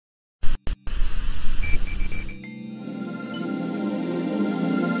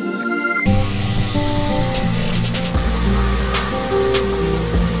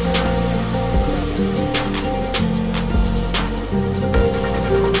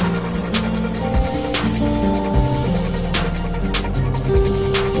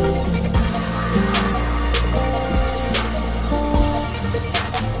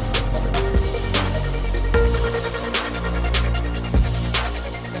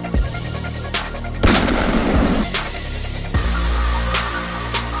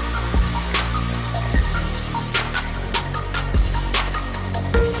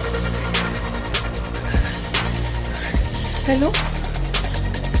Hello?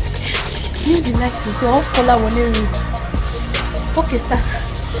 You the night to say all Kolawole room. Okay, sir.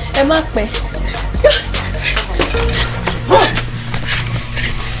 Ẹ má pẹ́.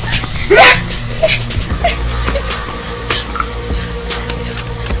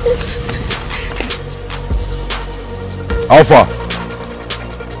 Alpha.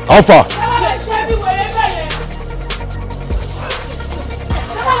 Alpha.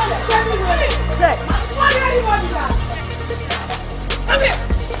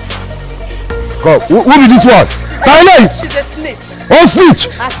 Go. Who be this one? Silence! She's a snitch. Oh, snitch!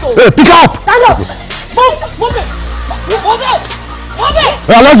 Hey, pick up! Stand up! Move it! Move it! Move it!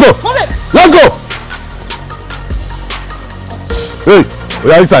 Yeah, let's go! Move it! Let's go! Hey, we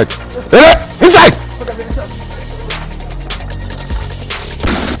are inside. Hey, inside!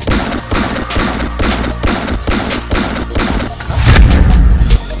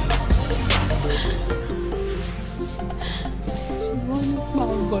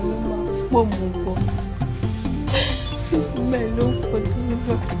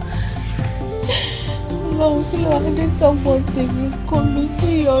 Adé tọgbọ tèmi kọ mi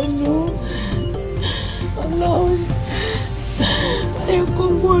sí ọ̀nà Ọlọ́run adé kó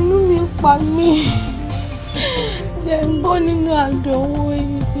gbónú mi pa mí jẹ́ ń bọ́ nínú àdánwò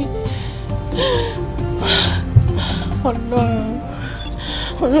yìí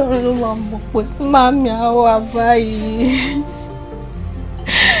Ọlọ́run ló máa mọ̀ pé tí màmí àwọ̀ àbá yìí.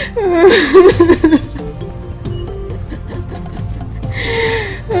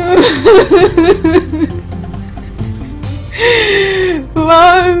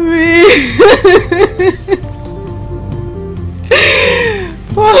 Mami.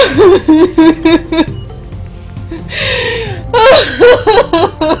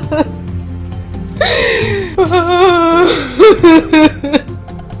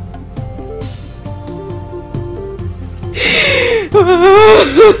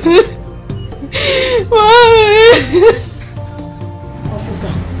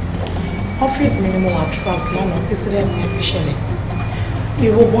 Office minimum attract lánàá tí student yẹn fi ṣẹlẹ̀.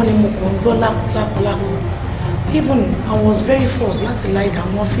 Ìrọ̀gbọ́n ni mo kàn ń gbọ́ lákòlákòlákò. Even I was very forced láti lie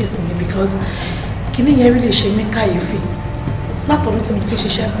down office mi because kíní yẹn really ṣe mí kàyéfì. Látọ̀dún tí mo ti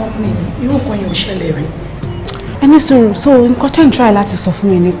ṣiṣẹ́ company yìí, irú nǹkan yẹn ò ṣẹlẹ̀ rí. Ẹni sọ̀rọ̀ so nǹkan tẹ́ ń try láti sọ fún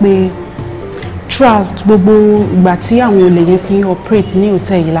mi ni pé throughout gbogbo ìgbà tí àwọn olè yẹn fi operate ní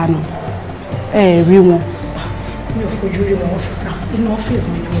hòtẹ́ẹ̀lì yìí lánàá ẹ rí wọn. Mi ò fojú rí wọn officer. Inú office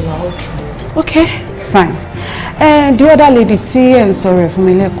mi ni mo wà all through. Okay, fine. The other lady tí ẹ̀ ń sọ̀rọ̀ ẹ̀ fún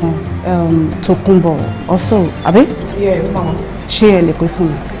mi lẹ́ẹ̀kan Tokunbo also, abi? Yeah, mama. Ṣé ẹ lè pè fún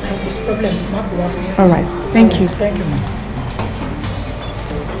mi? No problem. All right, thank you. Thank you, ma'am.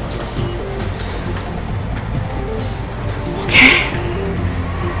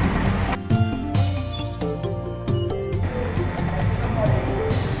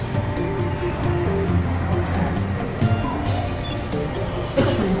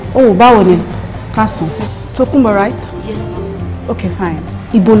 Oh, báwo ni? Kásán. Tokunbo, right? Yes, ma'am. Okay, fine.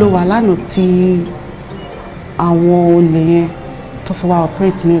 Ibo ló wà lánàá tí àwọn olè yẹn tó fi wá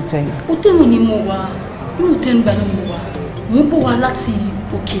operate ní hòtẹ́ẹ̀lì. Hòtẹ́ẹ̀lì ni mo wà. Inú hòtẹ́ẹ̀lì gbà náà mo wà. Mo ń bọ̀ wá láti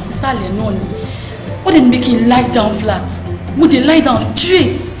òkè sísàlẹ̀ náà ni. Wọ́n dẹ̀ ní kí n lie down flat. Mo dẹ̀ lie down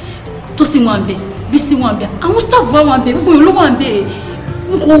straight. Tó sì wà ń bẹ̀, bí sì wà ń bẹ̀. Àwọn staff wà ń bẹ̀, gbogbo ìlú wà ń bẹ̀.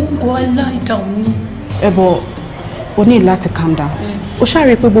 N kò lie down ni. Ẹ bọ̀ o ní láti calm down. Ó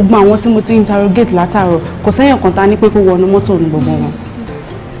ṣàrí pé gbogbo àwọn tí mo ti interrogate látàárọ̀ kò sẹ́yìn kan ta ní pé kó wọnú mọ́tò ní gbogbo wọn.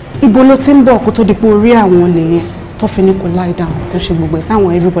 Ibo ló ti ń bọ̀ kó tó di pé orí àwọn olè yẹn tó fi ní kó lie down kó ṣe gbogbo ẹ̀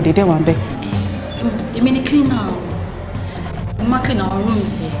táwọn everybody dẹ̀ wà ń bẹ̀. Èmi ni cleaner. Mo máa clean àwọn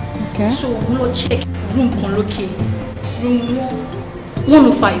rooms yẹn. So mo lọ check room kan lókè. Room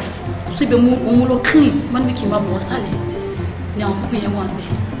 105. So ibẹ̀ mo lọ clean. Má ní kí n máa bọ̀ wọ́n sálẹ̀. Ní àwọn pípẹ́ yẹn wà ń bẹ̀.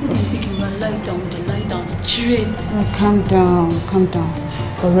 Ó dẹ̀ ní kí n máa lie down, lie down straight. Oh, calm down.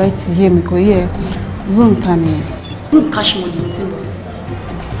 Alright, yé mi kò yẹ. Room ta ni? Room cash money mo ti ń bọ̀.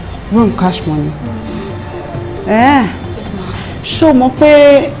 Room cash money. Yes, ma'am. Ṣó mọ̀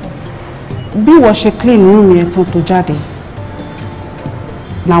pé bí wọ́n ṣe clean room yẹn tán tó jáde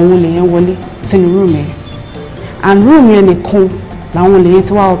làwọn olè yẹn wọlé sínú room yẹn. And room yẹn nìkan làwọn olè yẹn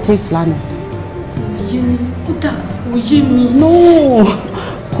ti wá operate lánàá. Òye mi, kódà òye mi. No,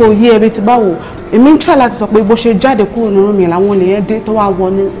 kò yé ẹbí ti báwo. Èmi ń try láti sọ pé bó ṣe jáde kúrò ní room yẹn làwọn olè yẹn dé tó wá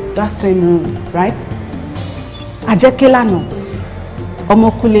wọnú that same room, right? Àjẹkẹ́ lánàá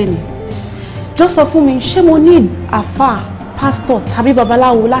ọmọkúlé ni. Jọ sọ fún mi, ṣé mo ní àfà pastor tàbí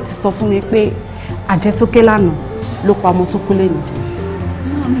babaláwo láti sọ fún mi pé àjẹtókè lánàá ló pa ọmọ tó kúlé ni?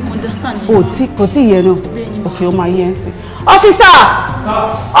 No, mi understand. O tí kò tí yẹ náà. Okay, ó máa yẹ ń sìn. Officer!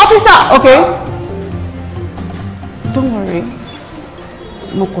 Okay. Don't worry.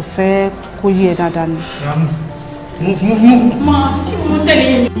 Mo kò fẹ́ kó yé ẹ dáadáa ni. Move. Ma, ṣé mo tẹ̀lé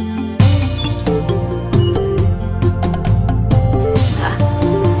yín?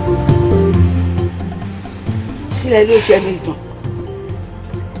 Kí lẹ ló ṣe ní ìtàn?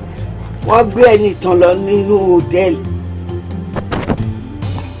 Wọ́n gbé ẹni ìtàn lọ nínú hòtẹ́ẹ̀lì.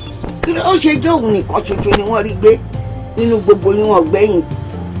 Kí ló ṣe jẹ́ òun nìkan ṣoṣo ni wọ́n rí gbé nínú gbogbo yín wọ́n gbẹ̀yìn?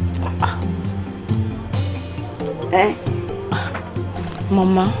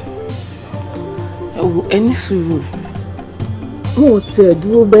 Mama, ẹ ní sùúrù. Wọn ò tiẹ̀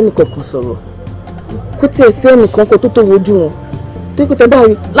dúró bẹ́ẹ̀ni kankan sọ̀rọ̀. Kó tiẹ̀ sí ẹnìkan kan tó tó wojú wọn. Tó kí tẹ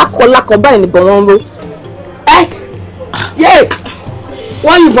báyìí lákọ̀ọ́lákọ̀ọ́ báyìí nìbọn wọn ń ró. Yé!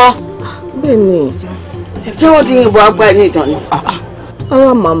 Wọ́n yìnbọn. Bẹ́ẹ̀ ni. Ṣé wọ́n ti yìnbọn agbá ẹni ìtàn ni?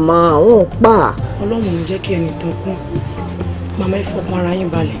 Màmá, wọn ò pa. Ọlọ́run ò ní jẹ́ kí ẹnì tán kún. Màmá ẹ fọkàn ara yín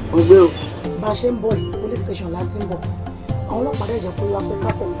balẹ̀. Ògbé o. Bá a ṣe ń bọ̀ yìí, police station láti ń bọ̀. Àwọn ọlọ́pàá dẹ̀ jẹ́ pé wá pé ká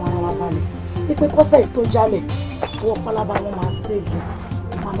fọkàn ara wa balẹ̀. Wípé kọ́sẹ̀ yìí tó jálẹ̀, owó pálábá wọn máa ṣègùn.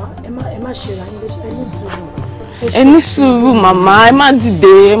 Màmá ẹ má ṣe ra yín léṣe, ẹ ní sùúrù. Ẹ ní sùúrù màmá, ẹ má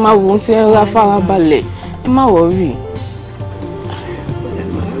dìde, ẹ má wo ohun tí ẹ rà farabalẹ̀, ẹ má wọrí.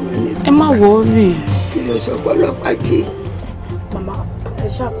 Ẹ má wọrí. Kí ló sọ ọlọ́pàá jí? Màmá ẹ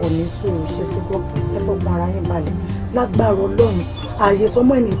ṣàkọ ní sùúrù ṣe ti gbọ́, ẹ fọkàn ara yín balẹ̀. Lágbára Ọlọ́run, ààyè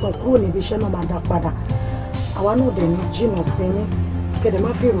tọmọ ènìyàn kúrò níbi iṣẹ́ náà máa dá padà. Àwa náà dẹ̀ ní jìnnà sí yín, kẹ̀dẹ̀ má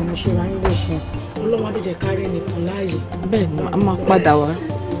fi ìrònú ṣe ra yín léṣe. Ọlọ́run á dẹ̀ kárí ẹnìkan láàyè. Bẹ́ẹ̀ ni, a máa padà wá.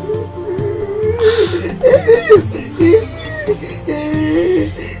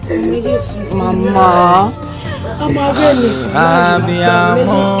 Màmá.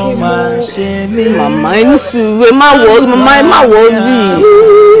 Abiyamọ máa ṣe mí. Màmá ẹ ní sùúrù, ẹ má wọrí, màmá ẹ má wọrí.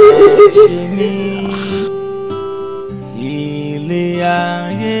 Ṣe mí. Ilé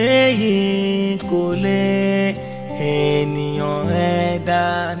ayé yìí kò lè ènìyàn ẹ̀dá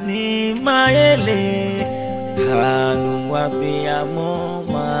ní máyélé. Àánú abiyamọ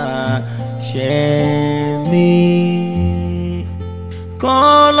máa ṣe mí.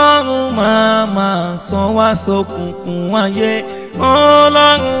 Kọ́lọ́run máa sọ wá sókùnkùn ayé.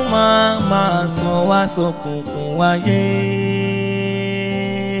 Kọ́lọ́run máa sọ wá sókùnkùn ayé.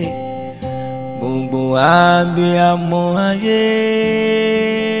 Gbogbo abiyamọ ayé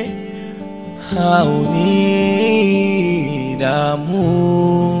a ò ní ìdààmú.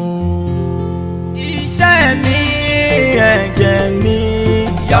 Iṣẹ́ mi ẹ̀jẹ̀ mi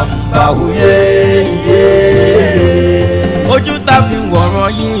yàmbá òye yé. Ojú tá fi wọ̀rọ̀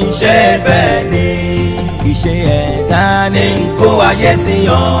yìí iṣẹ́ bẹ́ẹ̀ ni. Iṣẹ́ ẹ̀dá ni kó ayé sí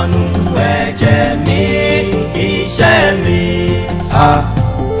ọ̀nù ẹ̀jẹ̀ mi. Iṣẹ́ mi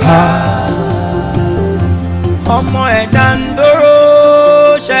ọmọ ẹ̀dá ń dúró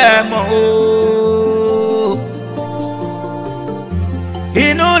ṣe mọ̀ o.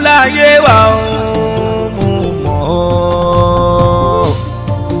 Inú láyé wa o mo mọ̀ o.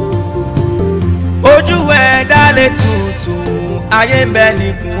 Ojú ẹ̀dá lè tutù ayé ń bẹ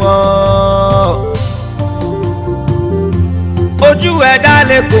nìkún ọ. Ojú ẹ̀dá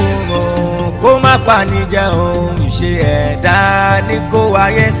lè kòrò kó má panijẹ́ ohun. Ìṣe ẹ̀dá ní kó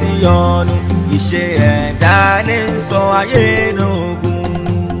ayé sí yọnu. Ìṣe ẹ̀dá ní sọ ayé lógun.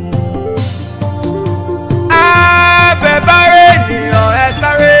 Abẹ́bárẹ̀ ènìyàn ẹ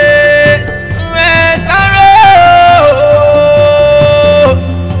sáré ooo.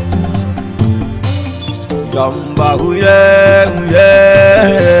 Yọ̀mbà huyẹ́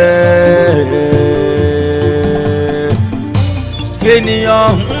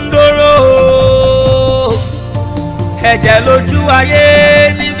ènìyàn ń dóró. Ẹ̀jẹ̀ lójú ayé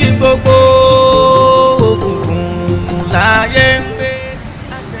níbi gbogbo. Òkùnkùn láyé ń gbé.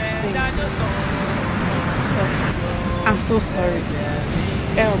 I'm so sorry.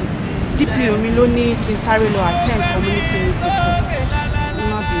 DPO mi ló ní kí n sáré lọ attend community meeting kan.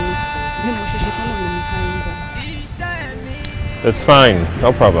 Má bínú. Bí mo ṣe ṣe tán náà ni mo sáré ń bọ̀. It's fine, no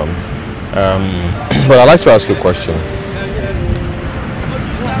problem. But I'd like to ask you a question.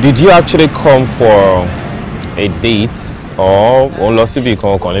 Did you actually come for a date or on lọ síbi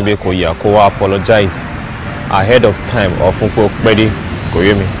kan níbi kò yà kó wá apologize ahead of time or fún pé ó pẹ́ dé kò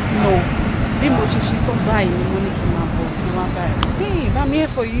yé mi? No, bí mo ṣe ṣe tó báyìí ni mo ní kí n máa bọ̀ kí n wá báyìí. Babe, I'm here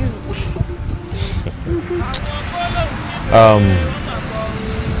for you.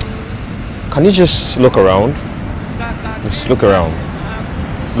 Can you just look around? Just look around.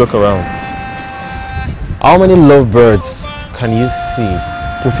 Look around. How many lovebirds can you see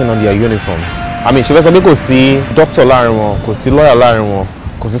putting on their uniforms? I mean, ṣùgbọ́n sọ pé kò sí doctor láàrin wọn, kò sí lawyer láàrin wọn,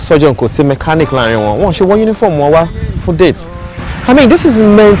 kò sí surgeon, kò sí mechanic láàrin wọn. Wọ́n ṣe wọ́n uniform wọn wá fún date. I mean, this is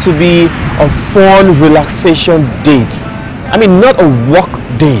meant to be a fun relaxation date. I mean, not a work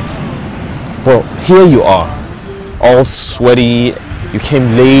date. But here you are, all sweaty, you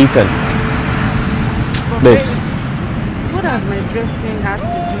came late and... Babes. What does my dressing has to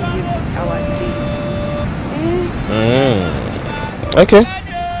do with our dates? Okay.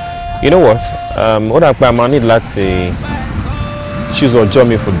 You know what? What I might need, let's say, choose or join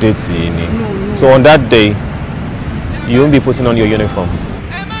me for dates. No. So on that day, you won't be putting on your uniform.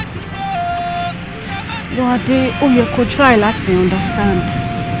 Well, Ade, you could try, let's understand.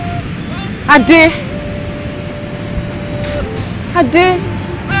 Ade.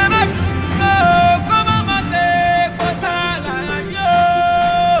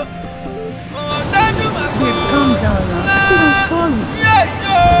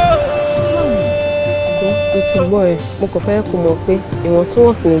 It's a boy. Mo kàn fẹ́ kó mọ̀ pé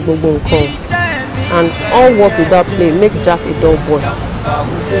ìwọ̀ntúnwọ̀nsì ni gbogbo nǹkan. And all work without play make Jack a dull boy. I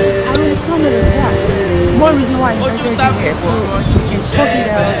mean, it's not like that. More reason why I invited you here, so you can talk it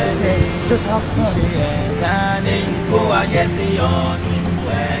out and just have fun.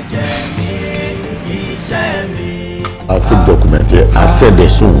 I fake document here. I said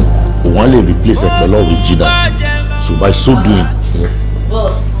there's so we want to replace it with original. So by so doing,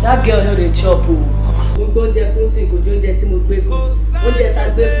 Boss, that girl know the chop. Gbogbo oúnjẹ fún sí kò jó oúnjẹ tí mo gbé fún. Oúnjẹ tá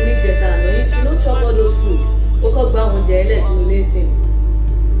gbé fún níjẹta àná, she no chop all those food. Ó kọ́ gbá oúnjẹ ẹlẹ́sìn ilé ìsìn.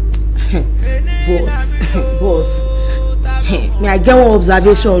 Boss. Me I get one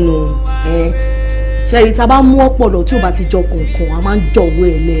observation o. Ṣé tá bá mú ọpọlọ tí ó bá ti jọ kọ̀ọ̀kan, a máa ń jọ̀wọ́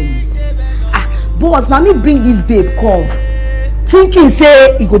ẹ lẹ́nu. Boss, na me bring this babe come. Thinking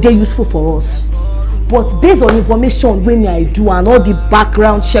say e go dey useful for us. But based on information wey me I do and all the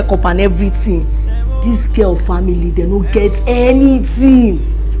background check-up and everything, this girl family, they no get anything.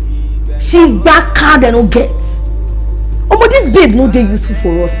 She back card, they no get. Oh, but this babe no dey useful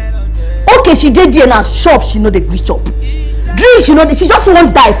for us. Okay, she dey there now, shop, she no dey gree chop. Drink, she no dey, she just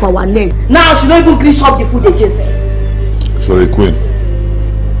wan die for our leg. Now, she no even gree chop the food again sef. sorry queen.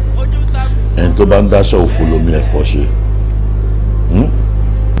 And to bá ń dáṣọ follow me ẹ̀fọ́ ṣe.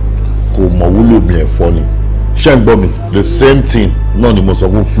 Kò mọ̀ wúlò mi ẹ̀fọ́ ni. Ṣé ń gbọ́ mi? The same thing náà ni mo sọ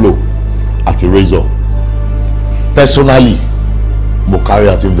fún flow àti razor. Personally, mo carry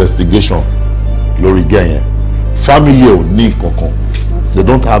out investigation lórí girl yẹn. Family ò ní kankan. They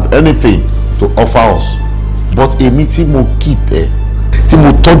don't have anything to offer us. But èmi tí mo keep ẹ, tí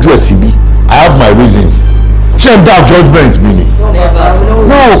mo tọ́jú ẹ síbí, I have my reasons. Ṣé ń dá judgement mi ni?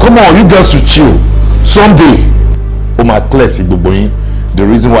 No, come on, you girls should chill. Someday, ó máa clear sí gbogbo yín the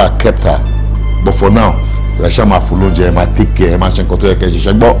reason why I kept her. But for now, ẹ ṣá máa fún lóúnjẹ, ẹ máa take care, ẹ máa ṣe nǹkan tó yẹ kẹ́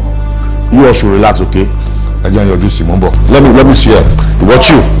ṣiṣẹ́ gbọ́. You all should relax, okay? ẹ jẹ́ yọjú sí mọ́ bọ̀. Let me see her. Watch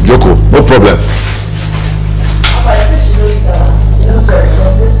you, Joko, no problem.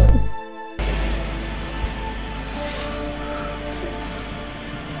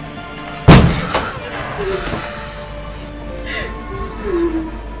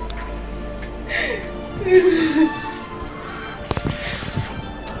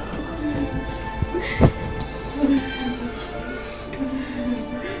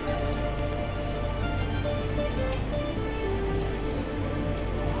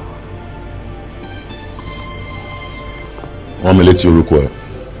 Wọ́n mi létí orúkọ ẹ̀.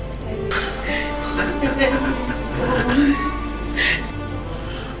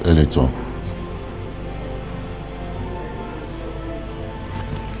 Ẹni tán.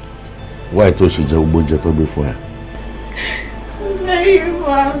 Wáyé tó ṣe jẹ gbogbo oúnjẹ tó gbé fún ẹ. Lẹ́yìn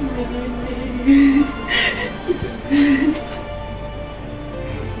wá mi.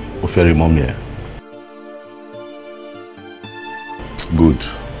 Ó fẹ́ rí mọ́mí ẹ̀. Good.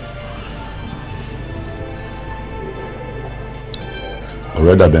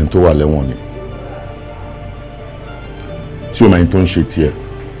 Ọ̀rẹ́ dàbí ẹni tó wà lẹ́wọ̀n ni. Tí o máa ń tó ń ṣe tiẹ̀.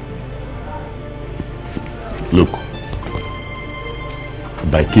 Look,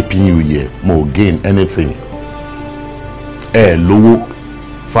 by keeping you here, mo gain anything. Lówó,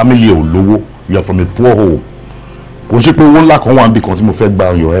 family ò lówó, you are from a poor home. Kò ṣe pé owó ńlá kan wà níbi kan tí mo fẹ́ gba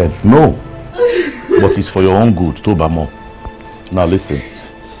on your head. No, but it's for your own good tó bá mọ̀. Now listen,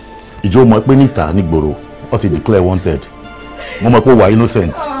 ìjọ mọ̀ pé níta nígboro, ó ti declare wanted. Mo mọ̀ pé wà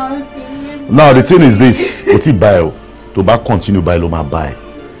innocent. Now the thing is this, o ti buy o, tó bá continue buy ló máa buy.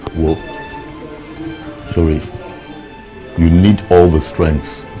 Wo, sorry, you need all the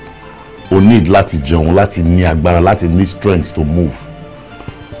strength. O need láti jẹun, láti ní agbára, láti ní strength to move.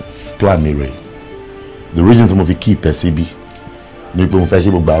 Plan mi rẹ̀. The reason tí mo fi keep ẹ síbí ni pé mo fẹ́ kí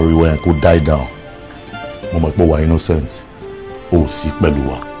gbogbo ariwo yẹn kó die down. Mo mọ̀ pé wà innocent. O sí pẹ̀lú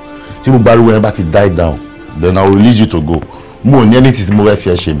wa. Tí gbogbo ariwo yẹn bá ti die down, then I will release you to go. Mo ní anything tí mo fẹ́ fi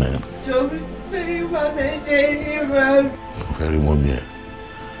ẹ ṣe man. Very mommy.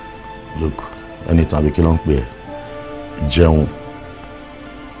 Look, anytime we can play. Jẹun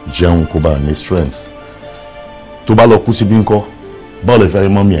kó bá ní strength. Tó bá lọ kú síbí ńkọ́, báwo lè fẹ́ rí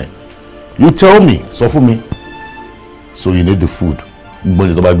mommy ẹ? You tell me, sọ fún mi. So you need the food.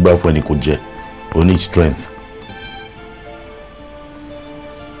 Gbọ́n tó bá gbà fún ẹni kò jẹ. You need strength.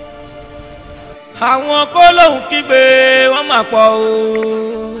 Àwọn kó lóhùn kígbe wọ́n máa pọ̀ o.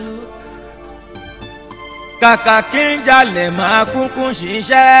 Kàkà kí n jalè máa kúkú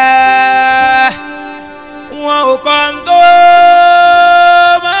ṣiṣẹ́. Wọn ò kàn tó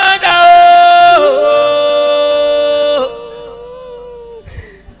máa dá o.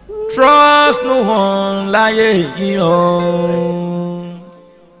 Trust no one láyé yìí o.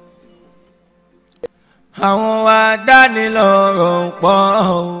 Àwọn adánilọ́rọ̀ pọ̀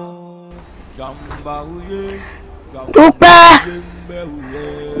o.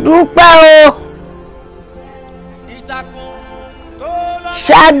 Dúpẹ́ o.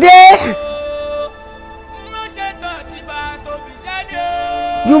 Ṣadé.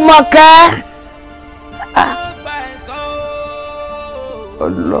 Jùmọ̀kẹ́.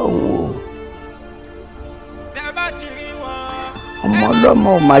 Ọlọ́run ọmọ ọlọ́mọ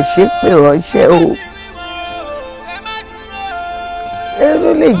ò máa ṣe pé ránṣẹ́ o. Èrò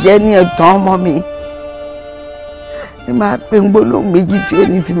lè jẹ́ ní ẹ̀tàn ọmọ mi. Ẹ máa pe ń gbólóhùn méjì tí ó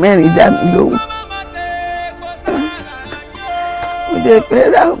ní fi mẹ́rin dá mi lóhùn. Mo lè fẹ́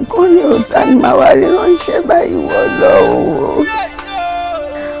ra nǹkan ní òòtá ni màá wá rí ránṣẹ́ báyìí wọ̀ lọ́wọ́.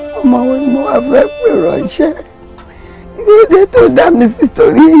 Ọmọ wo ni mo wá fẹ́ pè ránṣẹ́? Ìgbéde tó dá mi sí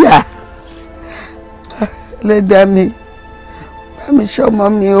torí ìyá. Lẹ́dàá mi, bá mi ṣọ́mọ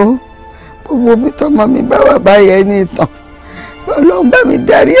mi o. Gbogbo bí tọ́mọ mi bá wà báyẹn ní ìtàn. Ọlọ́run bá mi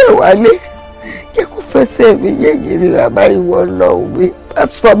darí ẹ̀ wálé. Jẹ́ kó fẹsẹ̀ mi yéèjì rí bàbá ìwọ lọ́wọ́ mi. Bá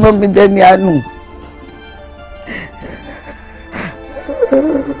sọmọ mi dẹni àánú.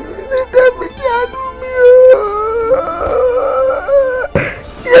 Lẹ́dàá mi jẹ́ àánú mi o.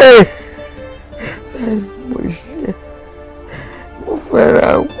 Mo ṣe. Mo fẹ́ ra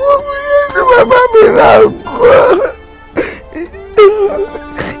nǹkan mi ní bàbá mi ra nǹkan.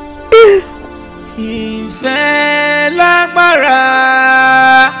 Ìfẹ́ lágbára,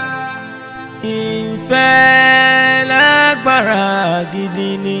 ìfẹ́ lágbára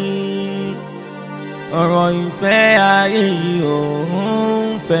gidi ni. Ọ̀rọ̀ ìfẹ́ ayé yìí ò ń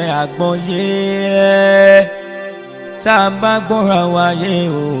fẹ́ àgbọ́yé. Tá a bá gbọ́ra wáyé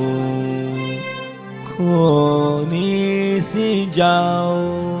o, kò ní sí ìjà o.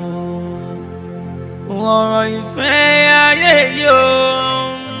 Ọ̀rọ̀ ìfẹ́ ayé yìí ò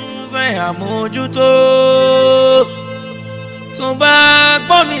fẹ́ àmójútó. Tó bá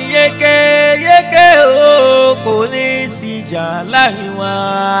gbọ́ mi yékéyéké o, kò ní sí ìjà láàrin wa.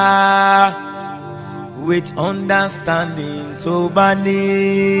 With understanding tó bá ní,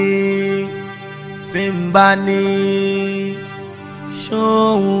 tí ń bá ní,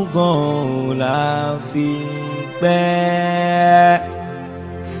 ṣóhun gan-an la fi pẹ́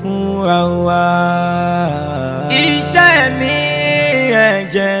fúnra wa. Iṣẹ́ mi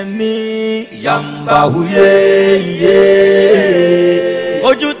ẹ̀jẹ̀ mi yàmbá wuyé yé.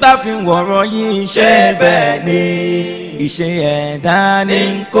 Ojú tá fi wọ̀rọ̀ yìí iṣẹ́ bẹ́ẹ̀ ni. Iṣẹ́ ẹ̀dá ni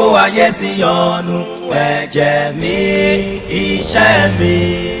kó ayé sí yọnu. Ẹ̀jẹ̀ mi, iṣẹ́ mi.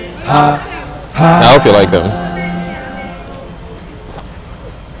 I hope you like them.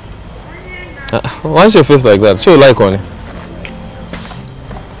 Why is your face like that? Show you like one.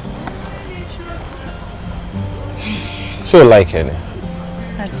 Show you like it.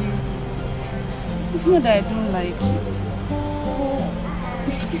 Adeeyo, it's not that I don't like it.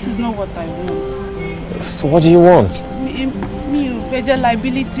 This is not what I want. So what do you want? Me, federal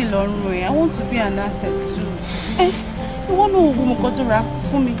liability lọ́rùn ẹ̀. I want to be an asset too. You want to know who mo kọ́ tó ra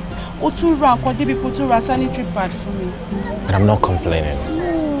fún mi? O tún ra nǹkan débi kó tó ra sanitary pad fún mi. But I'm not complaining.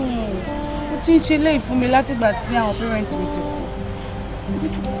 O ti ń ṣe léyìí fún mi látìgbà tí àwọn parents mi ti kú.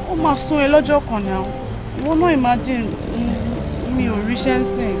 Ó máa sún ẹ lọ́jọ́ kan náà. Ìwọ náà imagine mi ò ríṣẹ́ ń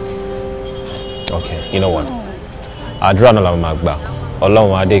sìn. Okay, you know what? Àdúrà náà la máa gbà.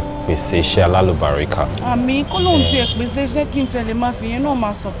 Ọlọ́run á dé pèsè iṣẹ́ alálùbáríkà. Àmín, kó lóun tiẹ̀ pèsè iṣẹ́ kí n tẹ̀lé máa fi yẹn náà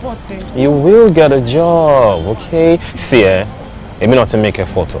máa support ẹ. You will get a job, okay? See, èmi náà ti make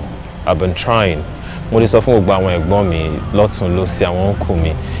effort. I've been trying. Mo ti sọ fún gbogbo àwọn ẹ̀gbọ́n mi lọ́tùn lósì àwọn uncle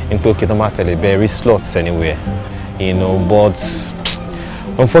mi ní pé okay tó máa tẹ̀lé bẹ́ẹ̀ rí slots anywhere, you know, but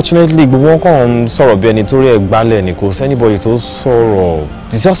unfortunately gbogbo wọn kàn ń sọ̀rọ̀ bí ẹni tó rí ẹ̀ gbálẹ̀ ni kò sí anybody tó sọ̀rọ̀.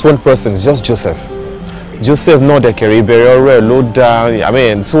 It's just one person, it's just Joseph. Joseph náà dẹ̀kẹ̀rẹ̀ ìbẹ̀rẹ̀ ọ̀rẹ́ ló dá. I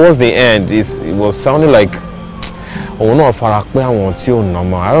mean, towards the end, it was sounding like òun náà fara pẹ́ àwọn tí ò nà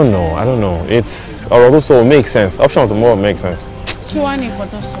mọ́. I don't know. It's ọ̀rọ̀ tó sọ make sense. Option to more make sense. Kí wá ní nǹkan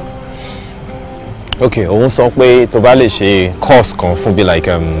tó sọ? Okay, òun sọ pé tó bá lè ṣe course kan fún bí like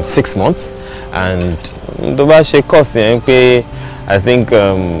 6 months and tó bá ṣe course yẹn pé I think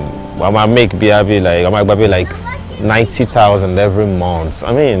I might make like 90,000 every month.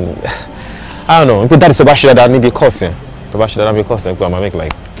 I mean, I don't know. Pé dáàdì tó bá ṣe dáadáa níbi course yẹn. Tó bá ṣe dáadáa níbi course yẹn pé I might make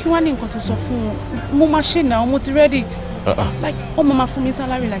like. Kí wá ní nǹkan tó sọ fún wọn? Mo máa ṣe náà, mo ti ready. Like, ó máa fún mi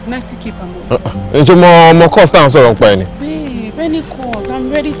salary like 90k per month. Ǹjẹ́ mo course táwọn sọ̀rọ̀ nípa ẹ̀ ni? Babe, any course,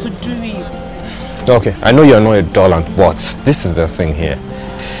 I'm ready to do it. Okay, I know you're not a dullard, but this is the thing here.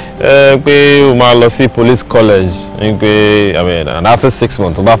 Pé o máa lọ sí police college, pé I mean, and after 6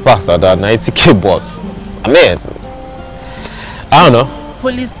 months, o bá pass that 90k, but I mean, I don't know.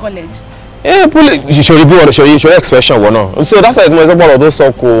 Police college. Yeah, police. You should expression one no. So that's why it's more about those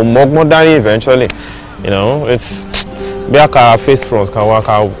so cool, more than eventually. You know, it's be a face front can work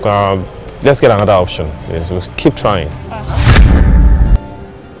out. Let's get another option. Yes, we'll keep trying.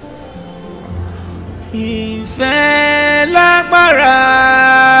 Ìfẹ́ lágbára.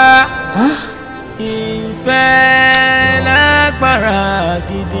 Ìfẹ́ lágbára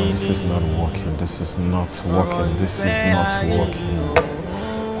gidi. This is not working. This is not working. This is not working.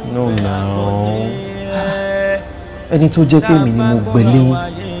 No, no. Ẹni tó jẹ́ pé mi ni mo gbẹ̀lé yín.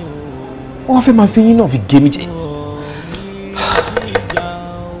 Wọ́n fẹ́ máa fi yín náà fi gé mi jẹ.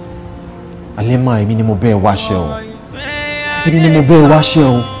 Alẹ́ máa èmi ni mo bẹ́ẹ̀ wáṣẹ́ o. Èmi ni mo bẹ́ẹ̀ wáṣẹ́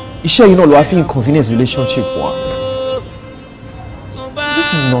o. Iṣẹ́ yìí náà ló wá fi inconvenience relationship wa.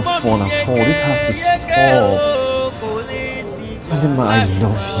 This is not fun at all. This has to stop. Alema, I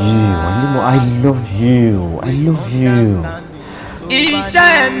love you. Alema, I love you. I love you.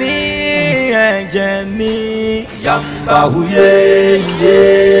 Iṣẹ́ mi ẹ̀jẹ̀ mi yàmbá huye yé.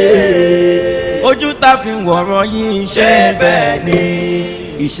 Ojú tá fi wọ̀rọ̀ yìí iṣẹ́ bẹ́ẹ̀ ni.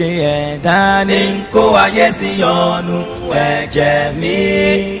 Iṣẹ́ ẹ̀dá ni kó ayé sí yọnu. Ẹ̀jẹ̀ mi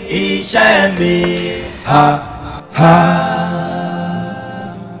iṣẹ́ mi ha ha.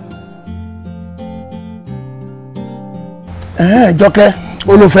 Jọkẹ́ ó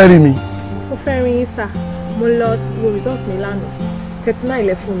ló fẹ́ rí mi. Ó fẹ́ rí yín sà, mo lọ wo result mi lánàá 39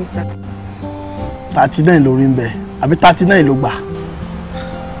 lẹ fún mi sà. 39 lórí ń bẹ àbí 39 ló gbà.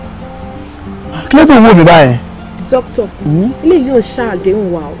 Kí ló tó wò mí báyẹn? Dókítà, ilé yóò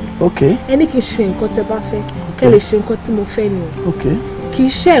ṣàdéhùn wa o. Ok. Ẹni kì í ṣe nǹkan tẹ́ bá fẹ́, kẹ́ lè ṣe nǹkan tí mo fẹ́ ni o. Ok. Kì í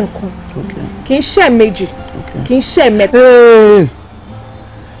ṣe nǹkan, kì í ṣe méjì, kì í ṣe mẹ́ta.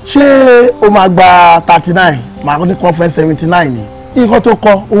 Ṣé o máa gba 39? Màá ní kọ́ fẹ́ 79 ni. Nǹkan tó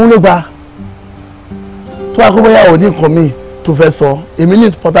kọ òun ló gba. Tó wá kó bóyá ò ní nǹkan míì tó fẹ́ sọ, èmi ní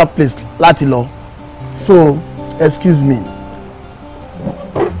important place láti lọ. So, excuse me.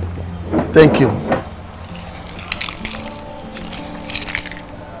 Thank you.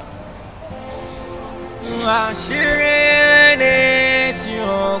 Àṣírí ni tí o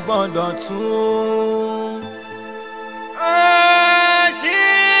gbọ́dọ̀ tú.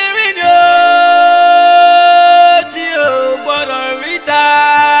 Àṣírí ni tí o gbọ́dọ̀ rí ta.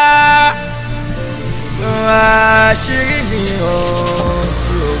 Àṣírí ni tí o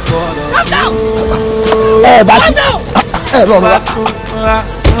gbọ́dọ̀ tú. Bá ti rọrùn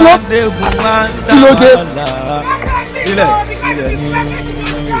wá. Kí ló dé? Sílẹ̀ ní.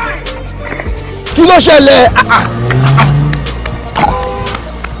 Kí ló ṣẹlẹ̀?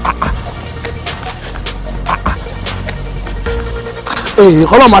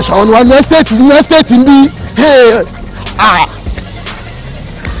 Kọ́lọ́ máa ṣàwọn ní wá ní ẹ́stéètì ń bí.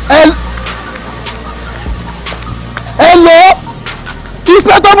 Ẹ lọ kí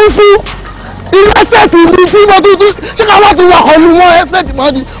pẹ́tọ́ bú fún ilé ẹ́stéètì mi tí mo tún ṣé ká wá ti wà kọ́ lu wọn ẹ́stéètì mọ́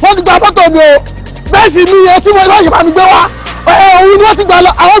ni wọ́n ti gba mọ́tò mi o bẹ́ẹ̀ sì ni ẹ tí mo ṣe bá mi gbé wá òun ni wọ́n ti gbà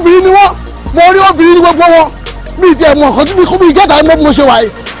lọ àwọn obìnrin ni wọ́n mo rí obìnrin ní gbogbo wọn mi ì tiẹ̀ mọ̀ ọ̀kan tí mi kú mi ìgẹ́ta ni mo ṣe wà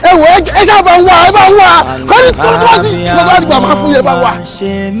yìí ẹ wò ẹ ṣáà ń wá ẹ bá ń wá kọ́ni tó tó ti mo tó ti gbà máa fún yẹn bá wà.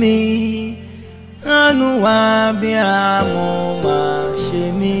 ṣe mí àánú wa bí àmọ́ máa ṣe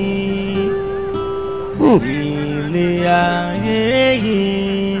mí ilé ayé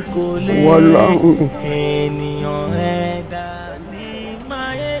yìí kò lè ènìyàn ẹ̀dá ní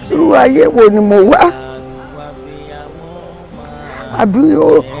máyé lè. irú ayé wo ni mo wá àbí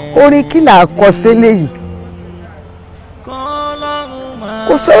orin kí là á kọ sílẹ̀ yìí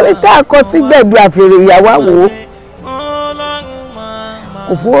kò sórí tá a kọ sí gbẹ̀gbẹ̀ àfèrè ìyàwó àwò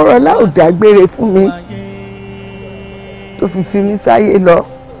kò fọwọ́rọ́ láò dágbére fún mi tó fi mí sáyé lọ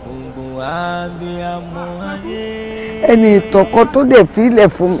ẹni ìtàn kan tó dẹ̀ fílẹ̀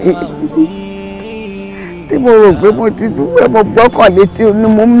fún mi tí mo rò pé mo ti dúpẹ́ mo gbọ́kànlé tí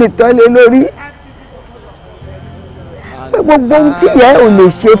mo ń mìtọ́ lé lórí pé gbogbo ohun tí ìyá ò lè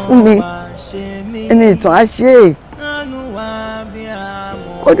ṣe fún mi ẹni ìtàn á ṣe é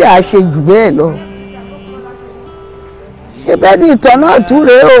kódà á ṣe jù bẹ́ẹ̀ lọ ṣe bẹ́ẹ̀ ni ìtàn náà tún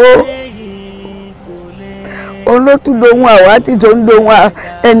rèé o òun ló tún dohun àwátì tó ń dohun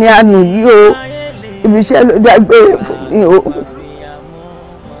ẹni àánú yìí o ibi iṣẹ́ ló dágbére fún mi o.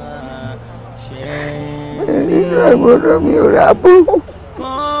 ìrọ̀gbọ́dọ̀ mi ò rà bó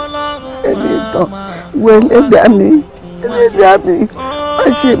ẹni ìtàn wo ẹlẹ́dàá mi má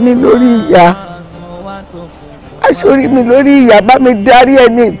ṣe mí lórí ìyá aṣorí mi lórí ìyá bá mi darí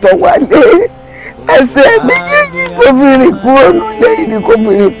ẹni ìtàn wálé ẹsẹ̀ méjèèjì tó fi rìn kúrò lẹ́yìn ni kò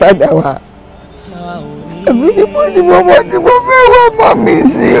fi rìn padà wá ẹbí ni mo mọ̀ tí mo fẹ́ wá mọ́ mi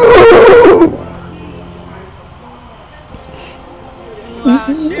sí o.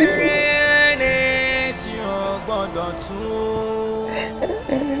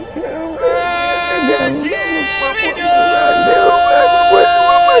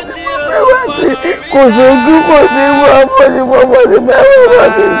 Kò sójú kò sí wọ́n ni mo mọ̀ sí bẹ́ẹ̀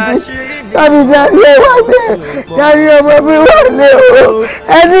wọ́n mi sí tàbí sáré ẹ̀ wá lé sáré ọmọ mi wá lé o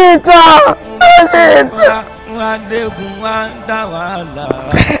ẹni ìtàn ẹni ìtàn. Adégún wa ń dá wàhálà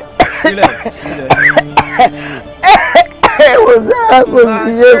sílẹ̀ kò sáà kò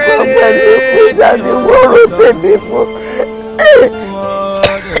sí yé kọ́ pẹ̀lú ìpínlẹ̀ ní wọ́ọ̀rọ̀ tèmi fún.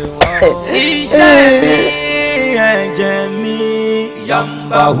 Iṣẹ́ mi ẹ̀jẹ̀ mi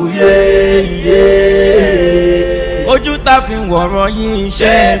yàmbá wuyé yé ojú tá fi ń wọ̀rọ̀ yìí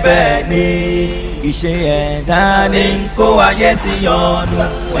ṣe bẹ́ẹ̀ ni ìṣe ẹ̀dá ní kó ayé sí yọnu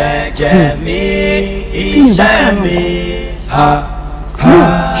ẹ̀jẹ̀ mi iṣẹ́ mi ha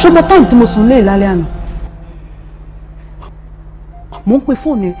ha. ṣé mo tán tí mo sùn lé lálẹ́ àná mo ń pe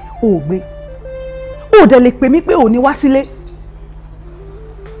fóònù ẹ o ò gbé o ò dẹ̀ lè pè mí pé ò ní wá sílé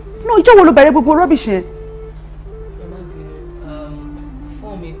náà ìjọ́ wo ló bẹ̀rẹ̀ gbogbo rọ́bìṣì yẹn.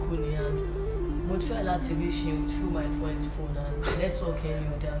 Fóònù mi kú ni and mo try láti reach him through my friend's phone and network ẹni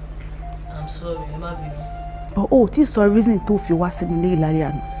ò dá. I'm sorry, ẹ má bínú. O tí sọ reason tó fi wá sí ilé ìlàlẹ́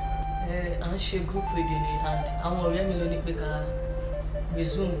àná. À ń ṣe group reading ni and àwọn ọ̀rẹ́ mi ló ní pé ká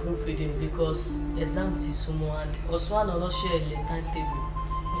resume group reading because exam ti súnmọ́ and ọ̀sán àná lọ́ṣẹ́ ilẹ̀ timetable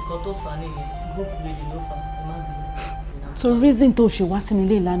nǹkan tó fà á nìyẹn group reading ló fà ẹ má bínú. So reason tó ṣe wá sínú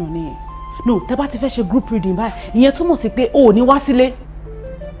ilé ìlànà nìyẹn no tẹ́ bá ti fẹ́ ṣe group reading báyìí ìyẹn túmọ̀ sí pé o ò ní wá sílé.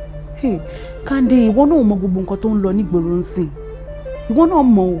 Kandi ìwọ náà mọ gbogbo nǹkan tó ń lọ nígboro ń sìn ìwọ náà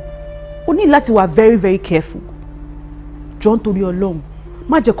mọ o ní láti wà very very careful jọ nítorí Ọlọ́run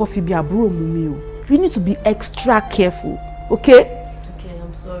má jẹ́ kó fi bí àbúrò mú mi o you need to be extra careful okay. Okay,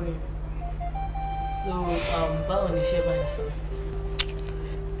 I'm sorry. So báwo ni iṣẹ́ bá ń sọ.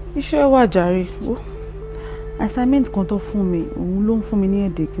 Iṣẹ́ wà jàre o assignment kan tó fún mi òun ló ń fún mi ní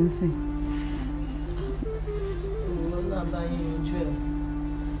èdè kí n sìn. òun náà bá yín yanjú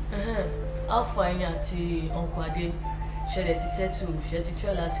ẹ̀ alpha yín àti uncle Adé ṣẹlẹ̀ ti settle ṣe ti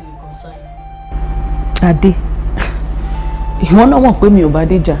try láti reconcile. Adé ìwọ náà mọ̀ pé mi ò bá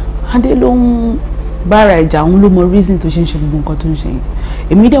dé jà Adé ló ń bára ìjà òun ló mọ reason tó ṣe ń ṣe gbogbo nǹkan tó ń ṣe yẹn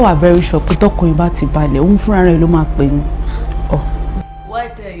èmi dẹ̀ wà very sure pé tọkùnrin bá ti balẹ̀ òun fúnra rẹ̀ ló máa pè mí. Why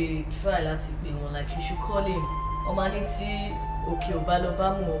tell you try láti pè wọn like you should call him ọmọ ní tí òkè ò bá lọ bá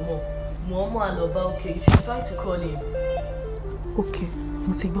Muomo àlọ bá òkè you should try to call him. Okay,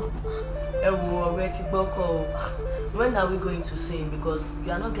 mo ti gbọ́. Ẹ wo ọ̀rẹ́ ti gbọ́ kọ́ o when are we going to see him because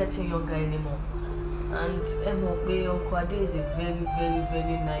you are not getting younger anymore and ẹ mọ̀ pé Uncle Ade is a very very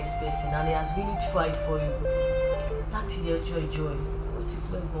very nice person and he has really tried for you láti yẹ ọjọ́ ìjọ ẹ̀ ó ti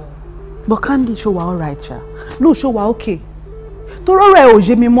pẹ́ gan-an. But Kandi ṣó wà alright ṣá no ṣó wà okay torọ́ rẹ̀ ò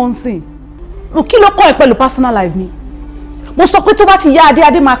yé mi mọ́ ń sìn no kí ló kọ́ ẹ pẹ̀lú personal life mi mo sọ pé tó bá ti yá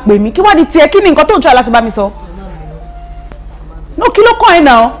Adé máa pè mí kí wá di tiẹ̀ kí ni nǹkan tó ń try láti bá mi sọ no kí ló kọ́ ẹ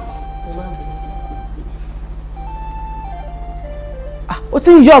náà. ó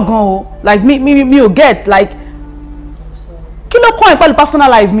ti ń yọ̀ gan o like mi ò get like kí ló kọ́ ẹ pẹ̀lú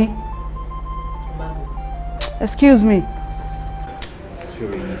personal life mi excuse me.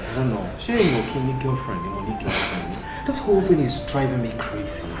 I don't know. Ṣé èèyàn kí ní girlfriend ni mo ní girlfriend ni? This whole thing is driving me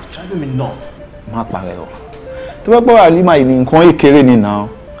crazy. It's driving me nuts. Má parẹ́ o. Tó bá gbọ́ àlímà yìí ní nǹkan ìkéré ni náà.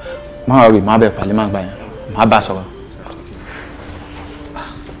 Má rí má bẹ̀rẹ̀ pàlẹ́ má gbà yẹn. Má bá sọ̀rọ̀.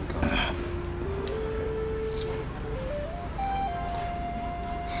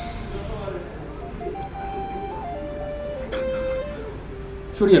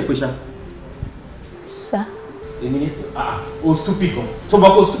 Sórí ẹ̀ pé ṣá. Ṣá. Èmi ní o stupid gan. Tó bá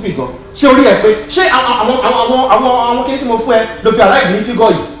kó stupid gan. Ṣé orí ẹ̀ pé ṣé àwọn kí tí mo fún ẹ ló fi arrive ní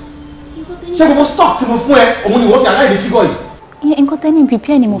figure yìí? Ṣé gbogbo stock tí mo fún ẹ òun ni wọ́n fi arrive ní figure yìí? Nǹkan tẹ́ni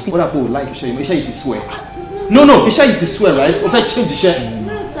prepare ni mo fi. Ó dà pé o like iṣẹ́ yìí ti sú ẹ. No, iṣẹ́ yìí ti swear, right? O fẹ́ change iṣẹ́.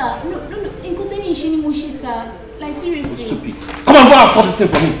 No, sir. No. Nǹkan tẹ́ni iṣẹ́ ni mo ṣe, sir. Like, seriously. Stupid. Come on, go and solve this thing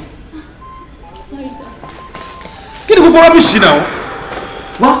for me. Sorry, sir. Kí ni gbogbo rubbish now?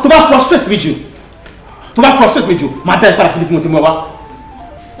 Wá, tó bá frustrate me jù. Máa dá ẹ padà síbi tí mo ti mú ẹ wá.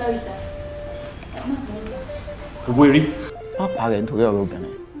 Sorry, sir. Owó eré. Má parẹ́ nítorí ọ̀rọ̀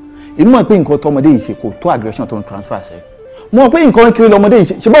obìnrin. Èmi mọ̀ pé nǹkan tọmọdé yìí ṣe kò tó aggression tó ń transfer ṣe. Mo mọ̀ pé nǹkan kiri lọmọdé yìí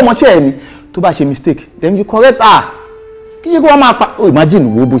ṣe bọ́ ọmọṣẹ́ ẹ̀ ni tó bá ṣe mistake then you correct her. Kí ṣe kó wọ́n máa pa oh imagine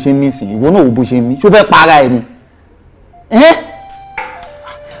wo bó ṣe ń mí sìn ìwọ náà wo bó ṣe ń mí ṣó fẹ́ para ẹ ni.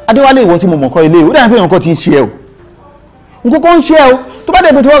 Adéwálé ìwọ tí mo mọ̀ kọ́ ilé ó dàbí pé nǹkan ti ń ṣe ẹ o. Nǹkan kan ń ṣe ẹ o tó bá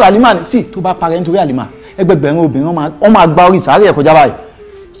dẹ̀ pé tó rọ̀ àlìmá ni sí tó bá para ẹ nítorí àlìmá ẹgbẹgbẹ̀rún obìnrin wọ́n máa gba orí sàárè ẹ̀ kọjá báyìí.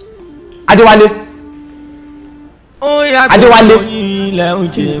 Adéwálé. Adéwálé.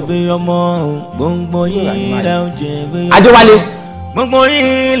 Adéwálé. Gbogbo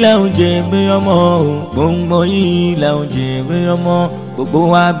yín lẹ ń jèrè ọmọ o, gbogbo yín lẹ ń jèrè ọmọ, gbogbo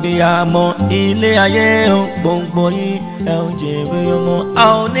abiyamọ ilé ayé o, gbogbo yín lẹ ń jèrè ọmọ, a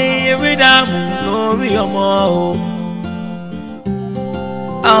ò ní rí dààmú lórí ọmọ o,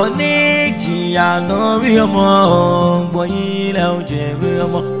 a ò ní jìyà lórí ọmọ o, gbogbo yín lẹ ń jèrè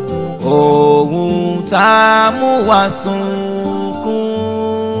ọmọ, ohun tá a mú wá sunkún,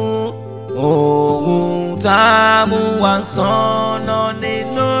 ohun tá a mú wá sọ́nà ní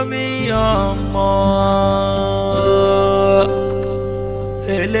lórí ọmọ.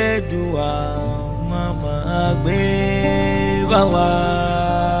 Elédùà máa gbé bá wa.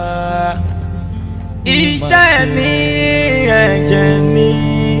 Iṣẹ́ mi ẹ̀jẹ̀ mi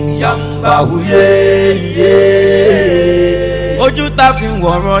yàmbá wúyé yé. Ojú tá fi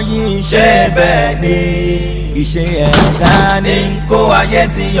wọ̀rọ̀ yìí ṣe bẹ́ẹ̀ ni. Ìṣe ẹ̀dá ní kó ayé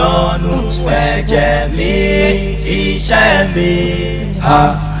sí yọnu ẹ̀jẹ̀ mi iṣẹ́ mi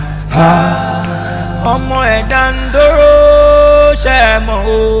ọmọ ẹ̀dá ń dóró ṣe mọ̀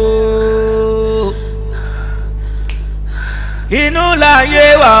o inú láyé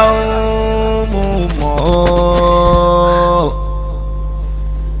wa o mo mọ̀ o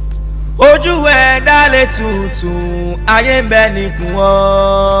ojú ẹ̀dá lè tutù ayé ń bẹ nìkún o.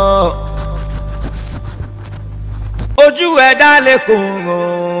 Ojú ẹ̀dá lè kòrò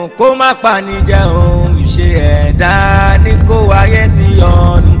kó má pani jẹun ìṣe ẹ̀dá ní kó ayé sí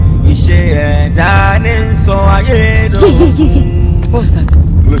ọ̀nù ìṣe ẹ̀dá ní sọ ayé lóhùn. What's that?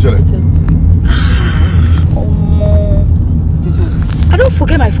 I don't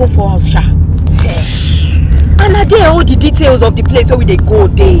forget my phone for house, sha. And I dey all the details of the place where we dey go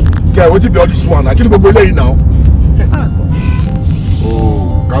dey. Okay, what be all this one? I can't go eléyìí now.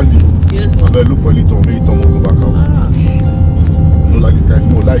 Oh, Candy. Yes, boss. I look for it on me, don't go back house. No like this guy,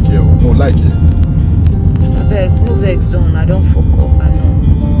 no like here, no like here. I beg, no vex don, I don't fuck up, I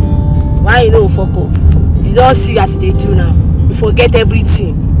know. Why you no fuck up? You don't see as they do now. You forget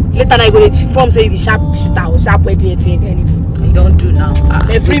everything. Later now you go to form say you be sharp shooter or sharp anything. You don't do now.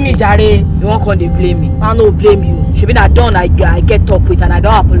 They free me, Jare. You won't come they blame me. I no blame you. She been done. I get talk with and I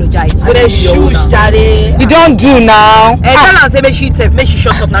don't apologize. I shoes, Jare. You don't do now. Tell her say make she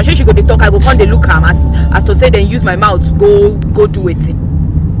shut up now. She go dey talk. I go come dey look am as to say then use my mouth go do it.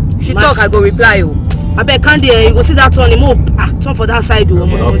 She talk I go reply you. I bet can't there you go see that one. Turn for that side. This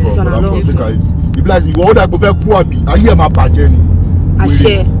one alone. If like you want to go for poor be, I hear my pageant. I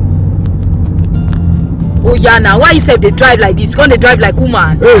share. Oh yeah, now why you say they drive like this? Gonna drive like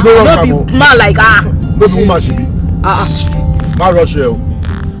woman? Hey, no be man like no be woman she be. Man rush here.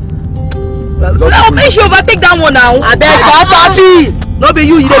 Make sure overtake that one now. I bet shut up be. No be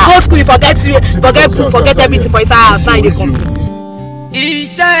you dey go school you forget book forget everything for inside house now you dey complain.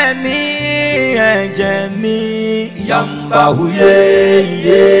 Iṣẹ́ mi ẹ̀jẹ̀ mi yàmbá wúyé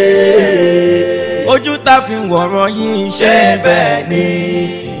yé. Ojú tá fi wọ̀rọ̀ yìí ṣe bẹ́ẹ̀ ni.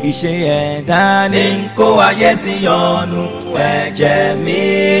 Ìṣe ẹ̀dá ní kó ayé sí yọnu ẹ̀jẹ̀ mi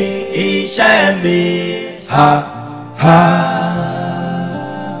iṣẹ́ mi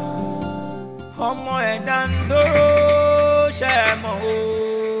ọmọ ẹ̀dá ń dóró ṣe mọ̀ o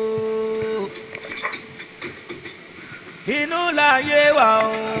inú láyé wa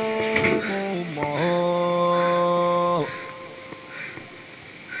o mo mọ̀ o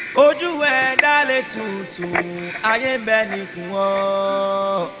ojú ẹ̀dá lè tutù ayé ń bẹ nìkún o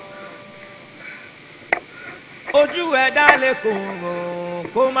ojú ẹ̀dá lè kòrò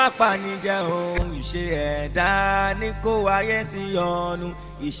kó má pani jẹun ìṣe ẹ̀dá ní kó ayé sí yọnu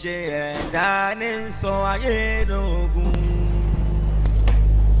ìṣe ẹ̀dá ní sọ ayé lógun.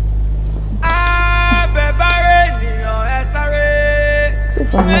 Abẹ́bárẹ̀ ènìyàn ẹ sáré ẹ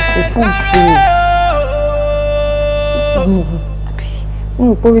sáré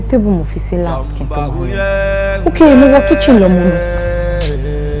Mo pori table mo fi sí last kí n tó mọ. Okay, mo wọ kitchen lọ mo.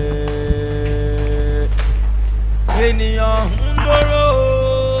 Ènìyàn ń dòrò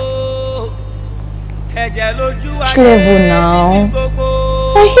ẹ̀jẹ̀ lójú ayé. Clever now.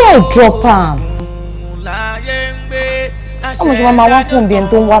 I hear I drop am. Ọmọ ṣe máa wá fún bí ẹni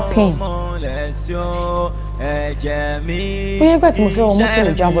tó ń wá pain. Bóyá ìgbà tí mo fẹ́ wọ mọ́tò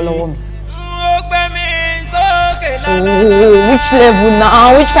lè jábọ́ lọ́wọ́ mi. Oh, which level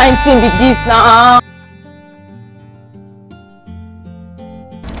now? Which kind of thing be this now?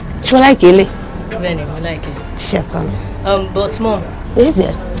 Ṣé o like ele? Bẹ́ẹ̀ni, mo like it. Ṣé kan. But mom. Is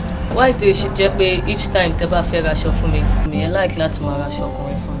it? Why do you should jẹ́ pé each time tẹ́ bá fẹ́ raṣọ fún mi, mi like láti máa raṣọ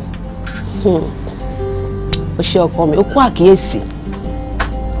ọkùnrin fún mi. O ṣe ọkọ mi, o kú àkíyèsí.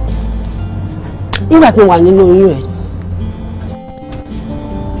 Nígbà tí mo wà nínú oyún ẹ̀,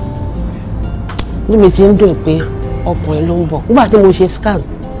 ní mi ti ń dùn pé ọkùnrin ló ń bọ̀. Nígbà tí mo ṣe scan,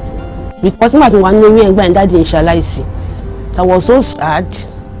 because nígbà tí mo wà nínú oyún ẹ̀ gbà ń dáàdi ń ṣaláìsí. I was so sad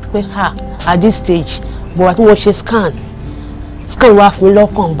pé at this stage, but àti mo ṣe scan wá fún mi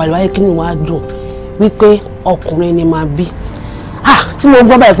lọ́kàn balẹ̀ wáyé kí ni wàá dùn wípé ọkùnrin ni màá bí. Tí mo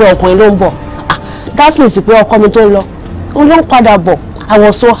gbọ́ báyìí pé ọkùnrin ló ń bọ̀, that means pé ọkọ mi tó lọ ó ló ń padà bọ̀. I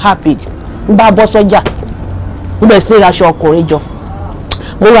was so happy. N bá bọ́ sọ́jà mo bẹ̀rẹ̀ sí raṣọ ọkùnrin jọ,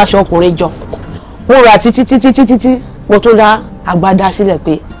 mo raṣọ ọkùnrin jọ, mo ra títí mo tún ra agbádá sílẹ̀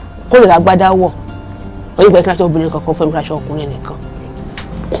pé kó lè ra agbádá wọ̀. Wọ́n yí pé kí n ṣe obìnrin kankan fún mi raṣọ ọkùnrin nìkan.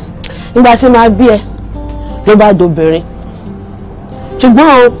 Nígbà tí màá bí ẹ ló bá dobìnrin,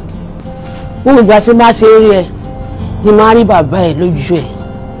 ṣùgbọ́n wọ́n ìgbà tí màá ṣe rí ẹ ni màá rí bàbá ẹ lójú ẹ.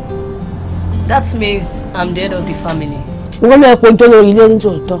 That means I'm the head of the family. Wọ́n lọ ẹ̀pọ̀ ìjọ lórí ilé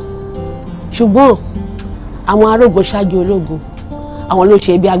nítòótọ́, ṣùgbọ́n àwọn arógo ṣáájú ológo àwọn ló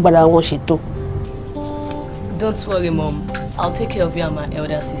ṣe bí agbára wọn ṣe tó. Don't worry, Mom. I'll take care of you and my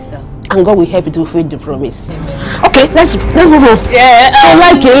elder sister. And God will help you to fulfill the promise. Amen. Okay, let's move on. Yeah. So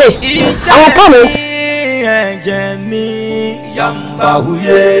like ele, àwọn kan mi. EJEMI yamba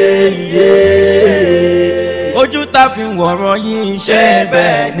huye ojú tá fi wọ̀rọ̀ yìí ṣe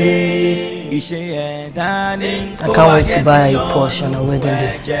bẹ́ẹ̀ ni iṣẹ́ ẹ̀dá ní I can't wait to buy you a Porsche on our wedding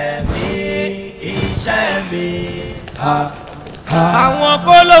day. Àwọn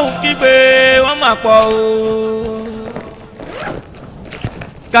kólóhùn kígbe wọ́n máa pọ̀ o.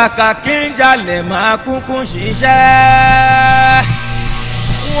 Kàkà kí n jalè máa kúkú ṣiṣẹ́.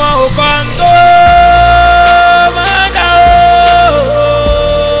 Wọn ò kàn tó máa dá o.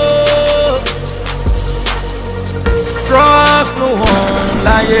 Trust no one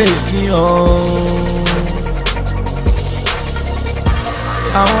láyé yìí o.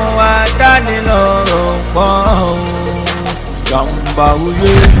 Àwọn wa dání lọ́rọ̀ pọ̀ o. Yamba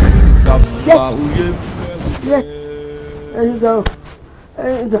huye, yamba huye. Ẹyin sọ,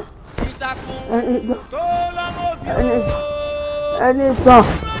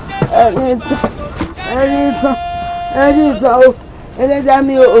 ẹni sọ o, ẹlẹ́dàá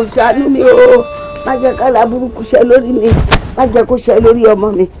mi ò ṣàánú mi o, má jẹ́ kálá burúkú ṣe lórí mi, má jẹ́ kó ṣe lórí ọmọ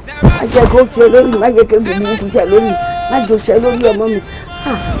mi, má jẹ́ kó ṣe lórí mi, má jẹ́ kó burúkú ṣe lórí mi, má jẹ́ kó ṣe lórí ọmọ mi.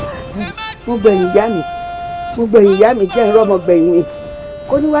 Mo gbẹ̀yìn ìyá mi jẹ́ ìrọ́mọ gbẹ̀yìn mi,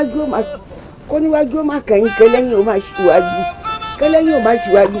 kó níwájú ó má kẹ̀yìn, kẹlẹ́yìn ó má ṣíwájú, kẹlẹ́yìn ó má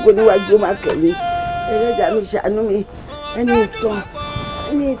ṣíwájú, kó níwájú ó má kẹ̀yìn. Ẹlẹ́dàá mi ṣàánú mi, ẹni ìtàn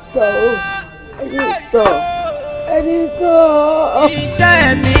o, ẹni ìtàn.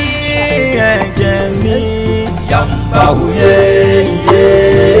 Iṣẹ́ mi ẹ̀jẹ̀ mi yamba huye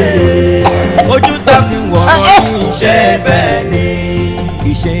ojú tá fi wọ̀rọ̀ yìí ṣe bẹ́ẹ̀ ni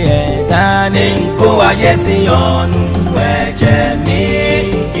iṣẹ́ ẹ̀dá ní kó ayé sí ọ̀nù ẹ̀jẹ̀ mi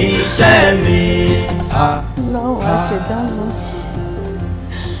iṣẹ́ mi. Lọ́wọ́ àṣẹ̀dáná.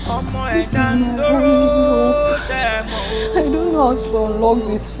 This is my home. I don't know how to unlock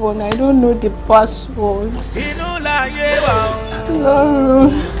this phone. I don't know the password.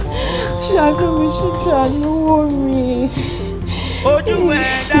 Lọ́rùn, ṣàánú mi, ṣàánú mi. Ojú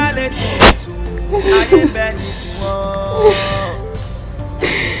ẹ̀dá lè tutù, ayé bẹ́ẹ̀ ni wọ́n.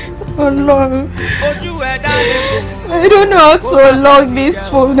 Lord, I don't know how to unlock this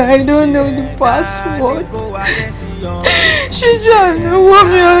phone. I don't know the password. Ṣíṣàánú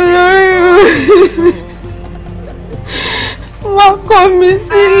mi Ọlọ́run. Má kọ̀ mí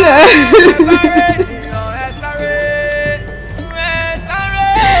sílẹ̀.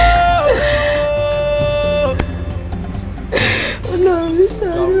 Ọlọ́run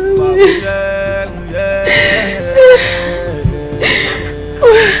ṣàánú mi.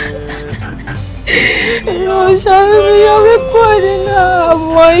 Ṣàánú mi, yọ mí kúrò nínú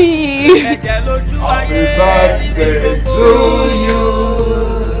àmọ́ yìí. Happy birthday to you.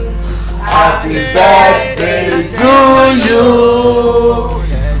 Happy birthday to you.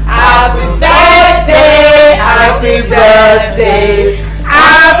 Happy birthday, happy birthday,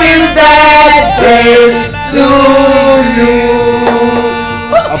 happy birthday to you.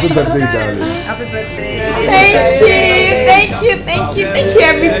 Happy birthday, darling. Happy birthday. Thank you,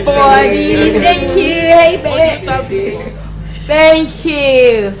 everybody. Thank you, hey baby.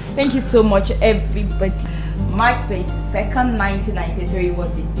 Thank you so much, everybody. March 22nd, 1993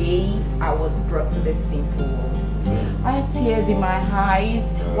 was the day I was brought to this sinful world. I had tears in my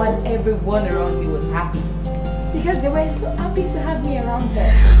eyes while everyone around me was happy. Because they were so happy to have me around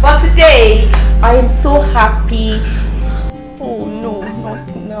them. But today, I am so happy. Oh no, not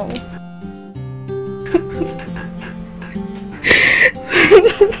now.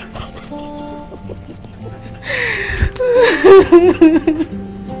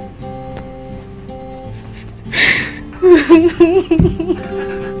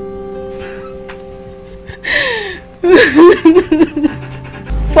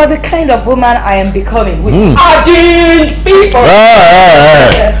 For the kind of woman I am becoming with ardent people.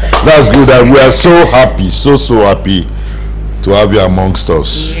 That's good, and we are so happy, so happy to have you amongst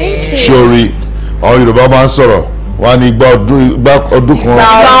us. Shori, all Yoruba man sọ̀rọ̀, wọ́n ní gbọ́ ọdún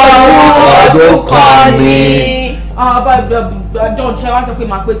kan ní. Don't share once okay,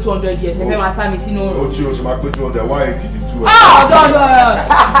 my 200 years. If my son is no. Oh, you my 200. Why 82?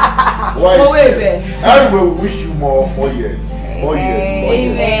 Anyway, we wish you more years. You're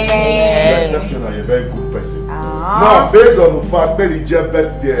exceptional. You're a very good person. Now, based on the fact that it's your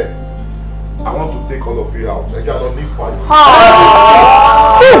birthday, I want to take all of you out. I don't need fun.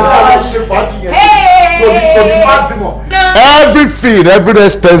 To the maximum. Everything, every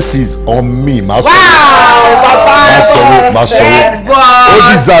expenses on me. Wow,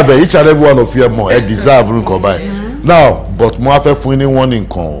 deserve it. Each and every one of you more. Deserve now, but more after finding one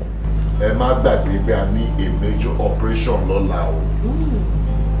income. Ẹ má gbàgbé pé a ní a major operation lọ́la o.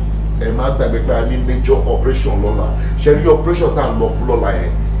 Ẹ má gbàgbé pé a ní major operation lọ́la. Ṣé rí operation tá ń lọ fún lọ́la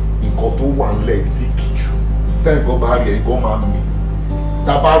yẹn? Nǹkan tó wà nílẹ̀ tí kì í jù. Tẹ́ǹkan bá rí ẹ̀ nǹkan máa ń mì.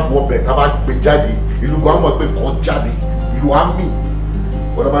 Tá bá wọbẹ̀, tá bá gbé jáde, ìlú kan á mọ̀ pé nǹkan jáde, ìlú á mì.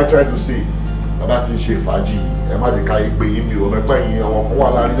 What am I trying to say? Bàbá ti ń ṣe fàájì yìí, ẹ má ti ka ìgbé yín mi ò mẹ́pẹ́ yín àwọn kan wà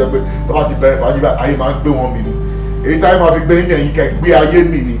láàrin jẹ́ pé bàbá ti bẹ̀rẹ̀ fàájì báyìí, ayé máa ń gbé wọn mi ni. Èyí táyé máa fi gbé yín ẹ̀yìn kẹ́ gbé ayé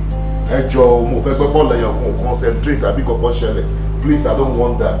mi ni. Ẹ jọ̀ọ́ mo fẹ́ gbẹ́ bọ́ọ̀lù ẹ̀yàn kan concentrate àbí kọ̀ọ̀kan ṣẹlẹ̀. Please, I don't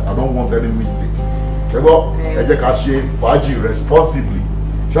want that. I don't want any mistake. Ẹ gbọ́, ẹ jẹ́ ká ṣe fàájì responsibly.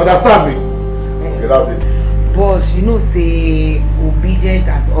 You understand me? Okay, that's it. Boss, you know say obedience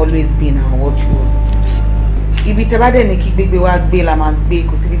has always been our watchword. Ibi tẹ́ bá dẹ̀ ní kí gbégbé wa gbé la máa gbé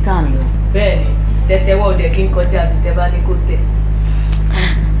kò síbi tá à ń lọ. Bẹ́ẹ̀ni, tẹ́tẹ́wọ́ ò jẹ́ kí n kọjá àbí tẹ́ bá ní kó tẹ̀.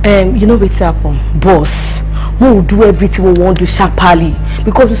 You know wetin happen, boss. We will do everything we want to sharply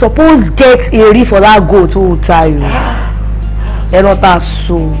because we suppose get a reef for that goat who will tie you. Not that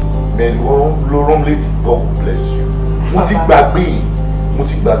so. Man, Lord, let God bless you. Mo ti gbàgbé.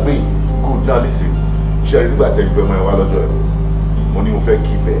 Good, now listen. Share it back then, my wallet. Money mo fẹ́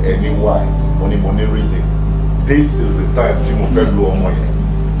keep it anyway. Money reason. This is the time tí mo fẹ́ lo ọmọ yẹn.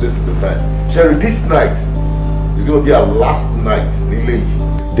 This is the time. Sherry, this night is going to be our last night nílé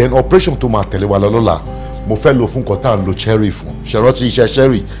yìí. Then operation tó máa tẹ̀lé wa lọ́la. Mo fẹ́ lo fún kọta ń lo cherry fún. Ṣẹ̀rọ ti iṣẹ́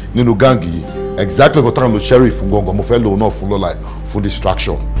cherry nínú gang yìí. Exactly kọta ń lo cherry fún gangan. Mo fẹ́ lo náà fún lọ́la fún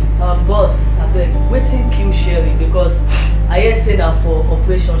distraction. Boss, abeg, wetin kill Sherry because I hear say na for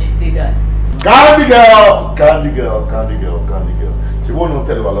operation she take die. Candy girl. She won't not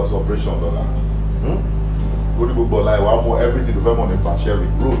tell you about operation lọ́la. Go to gbogbo ọ̀la ìwà mọ everything to fẹ́ mọ̀ nípa Sherry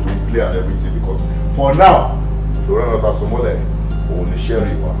road to play and everything because for now ṣòro ẹ̀rọ ta sọmọ́lẹ̀ òun ni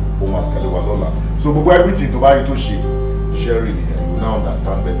Sherry wa òun àtẹ̀lé wa lọ́la so gbogbo everything tó bá rí tó ṣe Sherry nìyẹn you now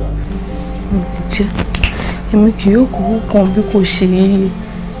understand better. Ǹjẹ́ èmi kì yóò kó kan bí kò ṣe yíyẹ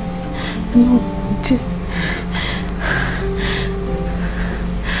náà jẹ́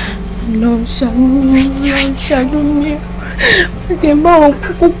lọ ṣàánú mi ǹjẹ́ báwọn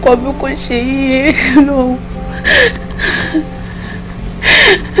kúkú kan bí kò ṣe yíyẹ náà.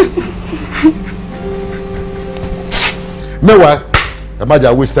 Mẹ́wàá ẹ má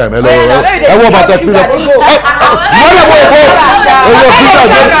jà waste time ẹ lọ ẹ wọ bàtà pínlẹ̀ mọ́lẹ̀ bọ̀ ẹ wọ pínlẹ̀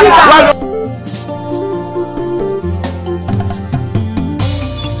jẹ́.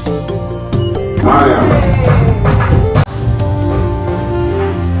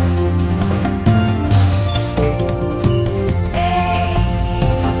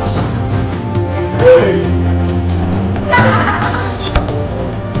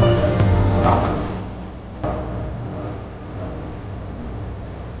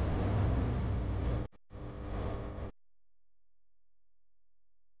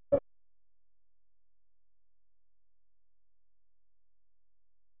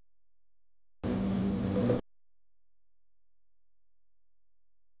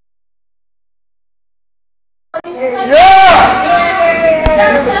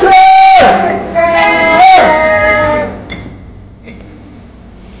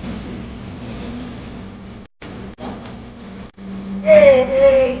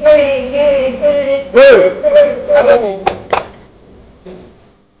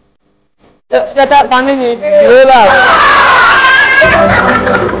 Kata kami ni Yoruba.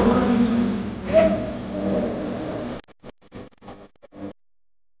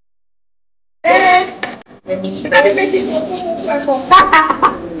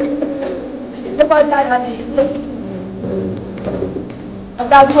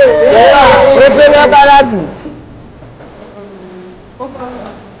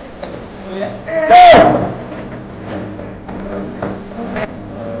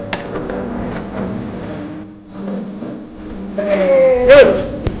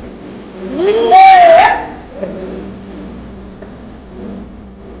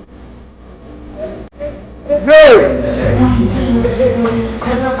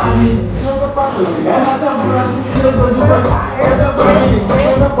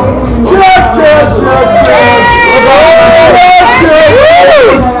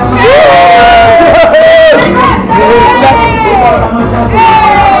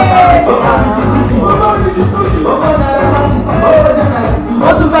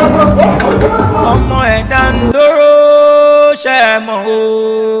 Ọmọ ẹ̀dá ń dúró ṣe mọ̀ o.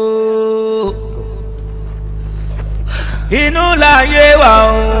 Inú láyé wa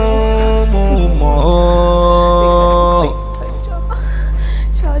o mo mọ̀ o.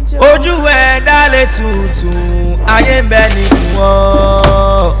 Ojú ẹ̀dá lè tutù ayé ń bẹ nínú ọ.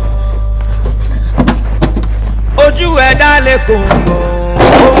 Ojú ẹ̀dá lè kòǹgò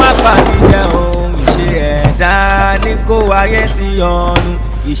ó má pàdé ohun ìṣe ẹ̀dá ní kó ayé sí ọ̀nù.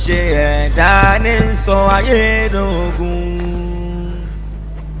 Ìṣe ẹ̀dá ní sọ ayé dógún.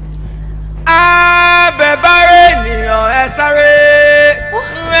 Abẹ́bárẹ̀ ènìyàn ẹ sáré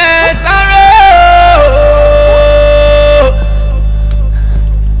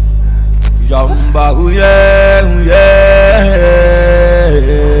yọ̀ǹba huyẹ huyẹ.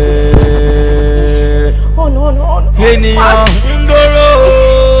 Ènìyàn ń dóró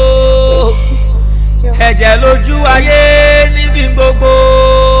ẹ̀jẹ̀ lójú ayé níbi gbogbo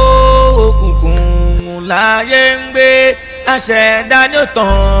òkùnkùn láyé ń gbé aṣẹ̀dá ní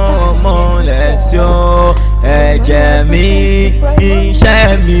òtàn ọmọ lẹ́sìn ọ́ ẹ̀jẹ̀ mi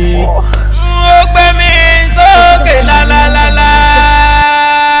iṣẹ́ mi ó gbé mi sókè lálálálá.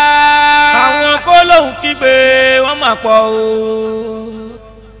 Àwọn kó lóhùn kígbe wọ́n máa pọ̀ o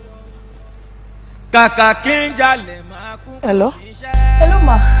kàkà kí n jalè máa kú. Hello? Hello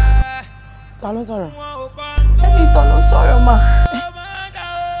ma. Ta ló sọ̀rọ̀? Ẹnìtàn ló sọ̀rọ̀ ma.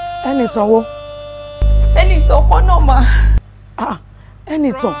 Ẹnìtàn wo? Ẹnìtàn kan náà ma.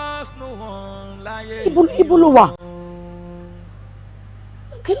 Ẹnìtàn? Ibo ló wà?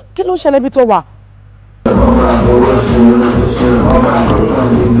 Kí ló ń ṣẹlẹ̀ bí tó wà?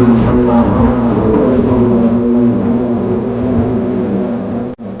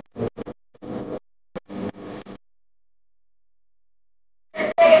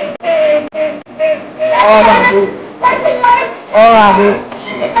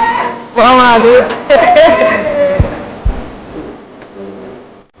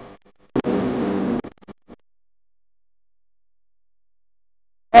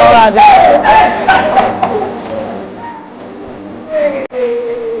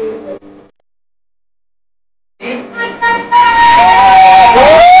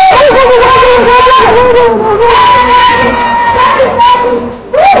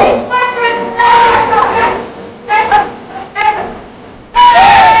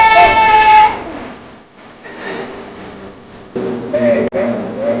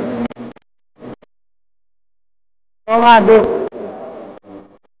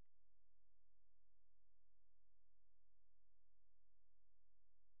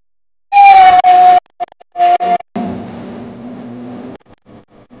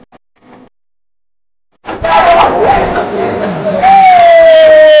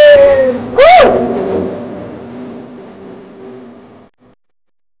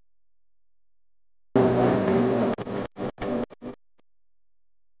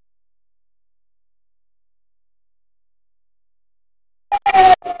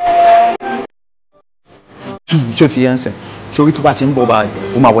 ṣé o ti yẹn sìn sórí tó bá ti ń bọ̀ báyìí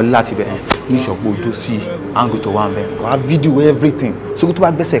ó máa wọlé láti bẹ̀ ní ìṣọ̀pọ̀ ojú sí angle tó wà ń bẹ̀ wàá fídíò everything sórí tó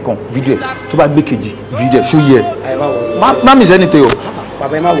bá gbẹ́sẹ̀ kan fídíò tó bá gbé kejì fídíò ṣó yẹ má mi sẹ́ni tẹ o.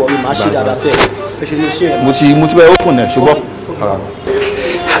 bàbá ẹ má wọrí màá ṣe dáadáa sí ẹ ṣe lè ṣe ẹ. mo ti bẹ open ẹ ṣùgbọ́n.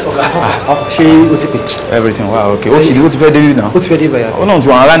 ṣé o ti pè? Everything wow okay. O ti fẹ́ dé now. O ti fẹ́ dé báyà. O náà ti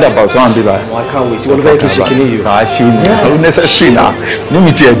wọ́n round about one day báyìí. I can't wait. Wọ́n ló fẹ́ kí n ṣe kíní yìí. Kà á ṣe ni. O necessary na. Ní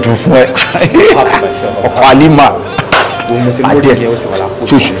mi ti ẹ̀ dùn fún ẹ. Ọ̀pọ̀ àlímà. Adé.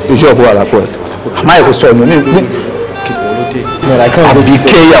 Ṣoṣo ọ̀bọ̀ wà lápò ẹ̀. Àmọ́ ẹ̀kọ́ sọ ọ̀nà mi. I can't wait to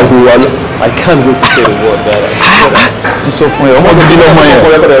say the word. I can't wait to say the word. N sọ fún ẹ, ọmọ gidi lọ́mọ yẹn.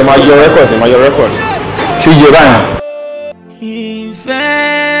 Ma yọ record. Ṣé yẹ báyìí?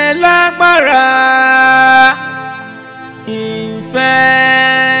 Ìfẹ́ lágbára,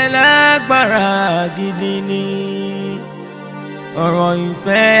 ìfẹ́ lágbára gidi ni ọ̀rọ̀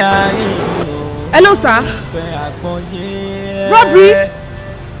ìfẹ́ ayé. Hello sir. Robbery.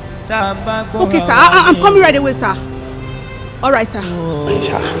 Okay sir, I'm coming right away sir. All right sir.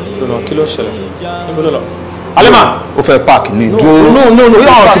 Kí ló ṣẹlẹ̀? Níbo ló lọ? Alema, o fẹ́ park ni dúró. No.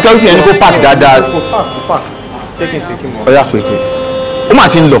 Yóò security ẹni kó park dáadáa. Park. Jẹ́ kí n fi kí n mọ̀. Ọ̀yà pèpè. Ó mà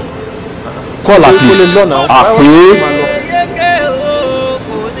ti ń lọ. Call her please. Àpè.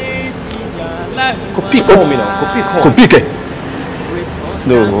 Kò pick ẹ̀.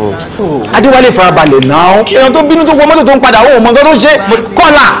 No. Adéwálé farabalẹ̀ náà. Èèyàn tó bínú tó wọ mọ́tò tó ń padà ó mọ̀ nǹkan tó ṣe.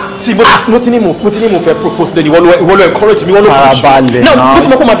 Call her. Sí, mo ti ní mo fẹ́ propose lẹ́ni ìwọ ló encourage mi. Farabalẹ̀ náà. Mo ti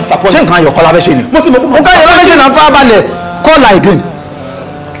mọ̀ kó máa disappoint. Ṣé nǹkan ayọ̀kọ́ la fẹ́ ṣe ni? Mo ti mọ̀ kó máa disappoint. Nǹkan ayọ̀kọ́ la fẹ́ ṣe náà farabalẹ̀. Call her again.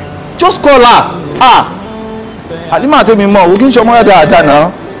 Just call her. Halima àti mi mọ̀, ògì ń ṣọmọ́ rẹ̀ dáadáa náà.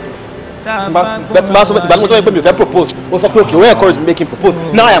 Ìgbà tí mo sọ pé mi ò fẹ́ propose, o sọ pé okay, o encourage me making propose.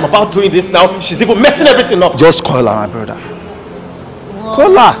 Now I am about doing this now, she's even messing everything up. Just call her, my brother.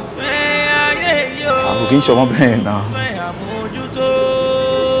 Call her. Ògì ń ṣọmọ́ bẹ́ẹ̀ náà.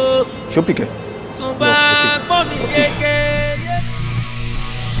 Ṣé o pìkẹ́?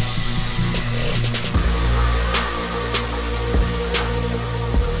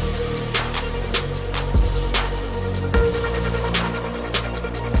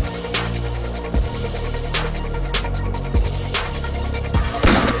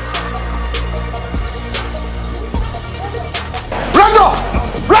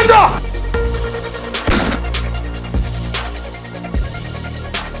 Render!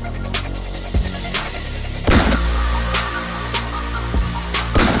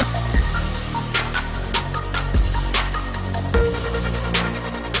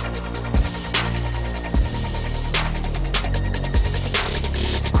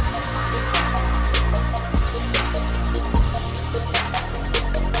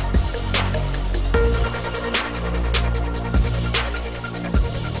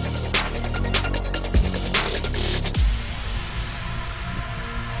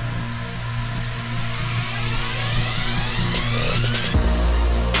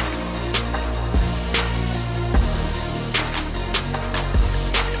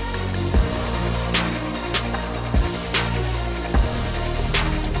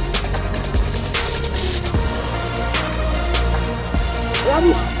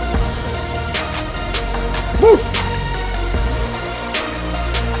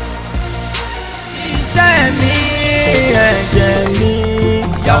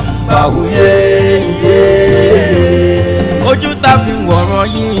 Ojú tá fi wọ̀rọ̀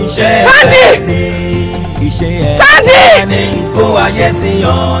yìí iṣẹ́ ẹ̀ ní iṣẹ́ ẹ̀ ní kó ayé sí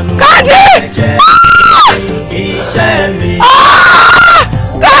ọ̀nù ẹ̀jẹ̀ iṣẹ́ mi.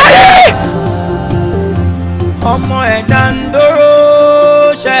 Ọmọ ẹ̀dá ń dóró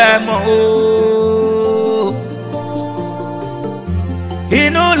ṣe mọ̀ o.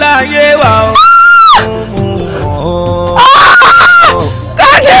 Inú láyé wà ó.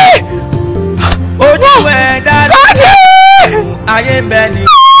 Ojú ẹ̀dá ayé ń bẹ ní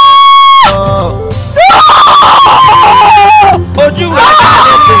ojú ẹ̀dá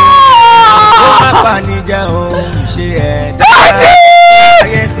lẹ́kẹ̀ ó má pa ní jẹ́ ohun ìṣe ẹ̀dá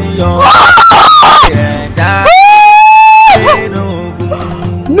ayé sí yan ẹ̀dá nínú ogun.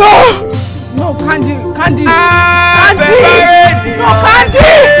 No, Candy. No, Candy.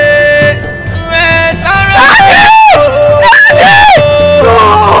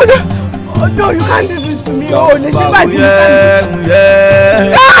 No, you can't do this to me. Oh, let's see my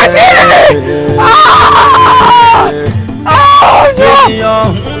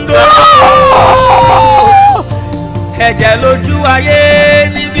ẹ̀jẹ̀ lójú ayé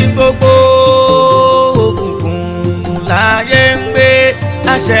níbi gbogbo òkùnkùn láyé ń gbé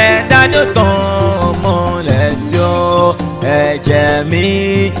àṣẹ dájọ́ tán ọmọ lẹ́sí ọ ẹ̀jẹ̀ mi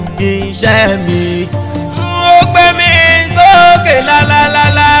iṣẹ́ mi ó gbé mi sókè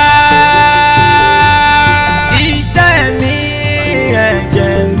lálálálá iṣẹ́ mi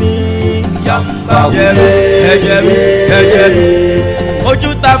ẹ̀jẹ̀ mi yàmbá wúlé ẹ̀jẹ̀ mi ojú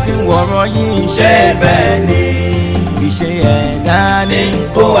tá fi wọ̀rọ̀ yìí iṣẹ́ bẹ́ẹ̀ ni iṣẹ́ ẹ̀dá ní ń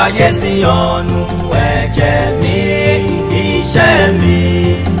kó ayé sí ọ̀nù ẹ̀jẹ̀ mi iṣẹ́ mi.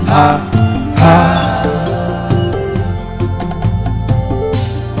 Ha ha.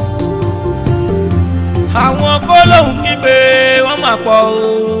 Àwọn kólóhùn kígbe wọ́n máa pọ̀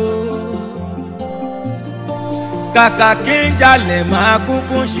o. Kàkà kí n jalè máa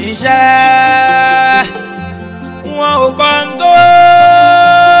kúkú ṣiṣẹ́. Wọn ò kàn tó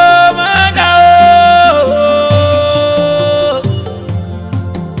máa dá o.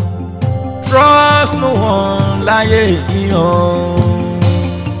 Trust no one láyé yíyan.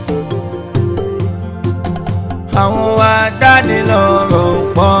 Àwọn adánilọ́rọ̀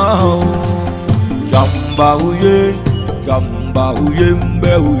pọ̀ o. Jamba uye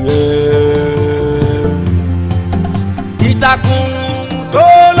mbẹ uye. Ìtàkùn tó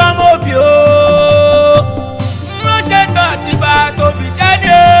lọ́mọ́bí o. Ránṣẹ́ tán ti bá tóbi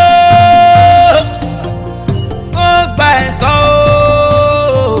jáde o. Ó gba ẹ̀san o.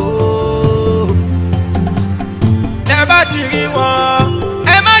 Tẹ bá ti rí wọn,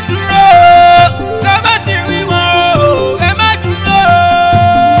 ẹ má dúró. Tẹ bá ti rí wọn o, ẹ má dúró.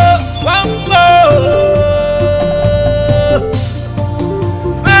 Wọ́n ń bọ̀ o.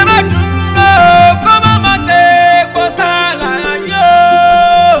 Ẹ má dúró kó má má tẹ kó sálàyé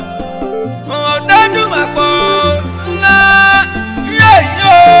o. Ọ̀dájú máa pọ̀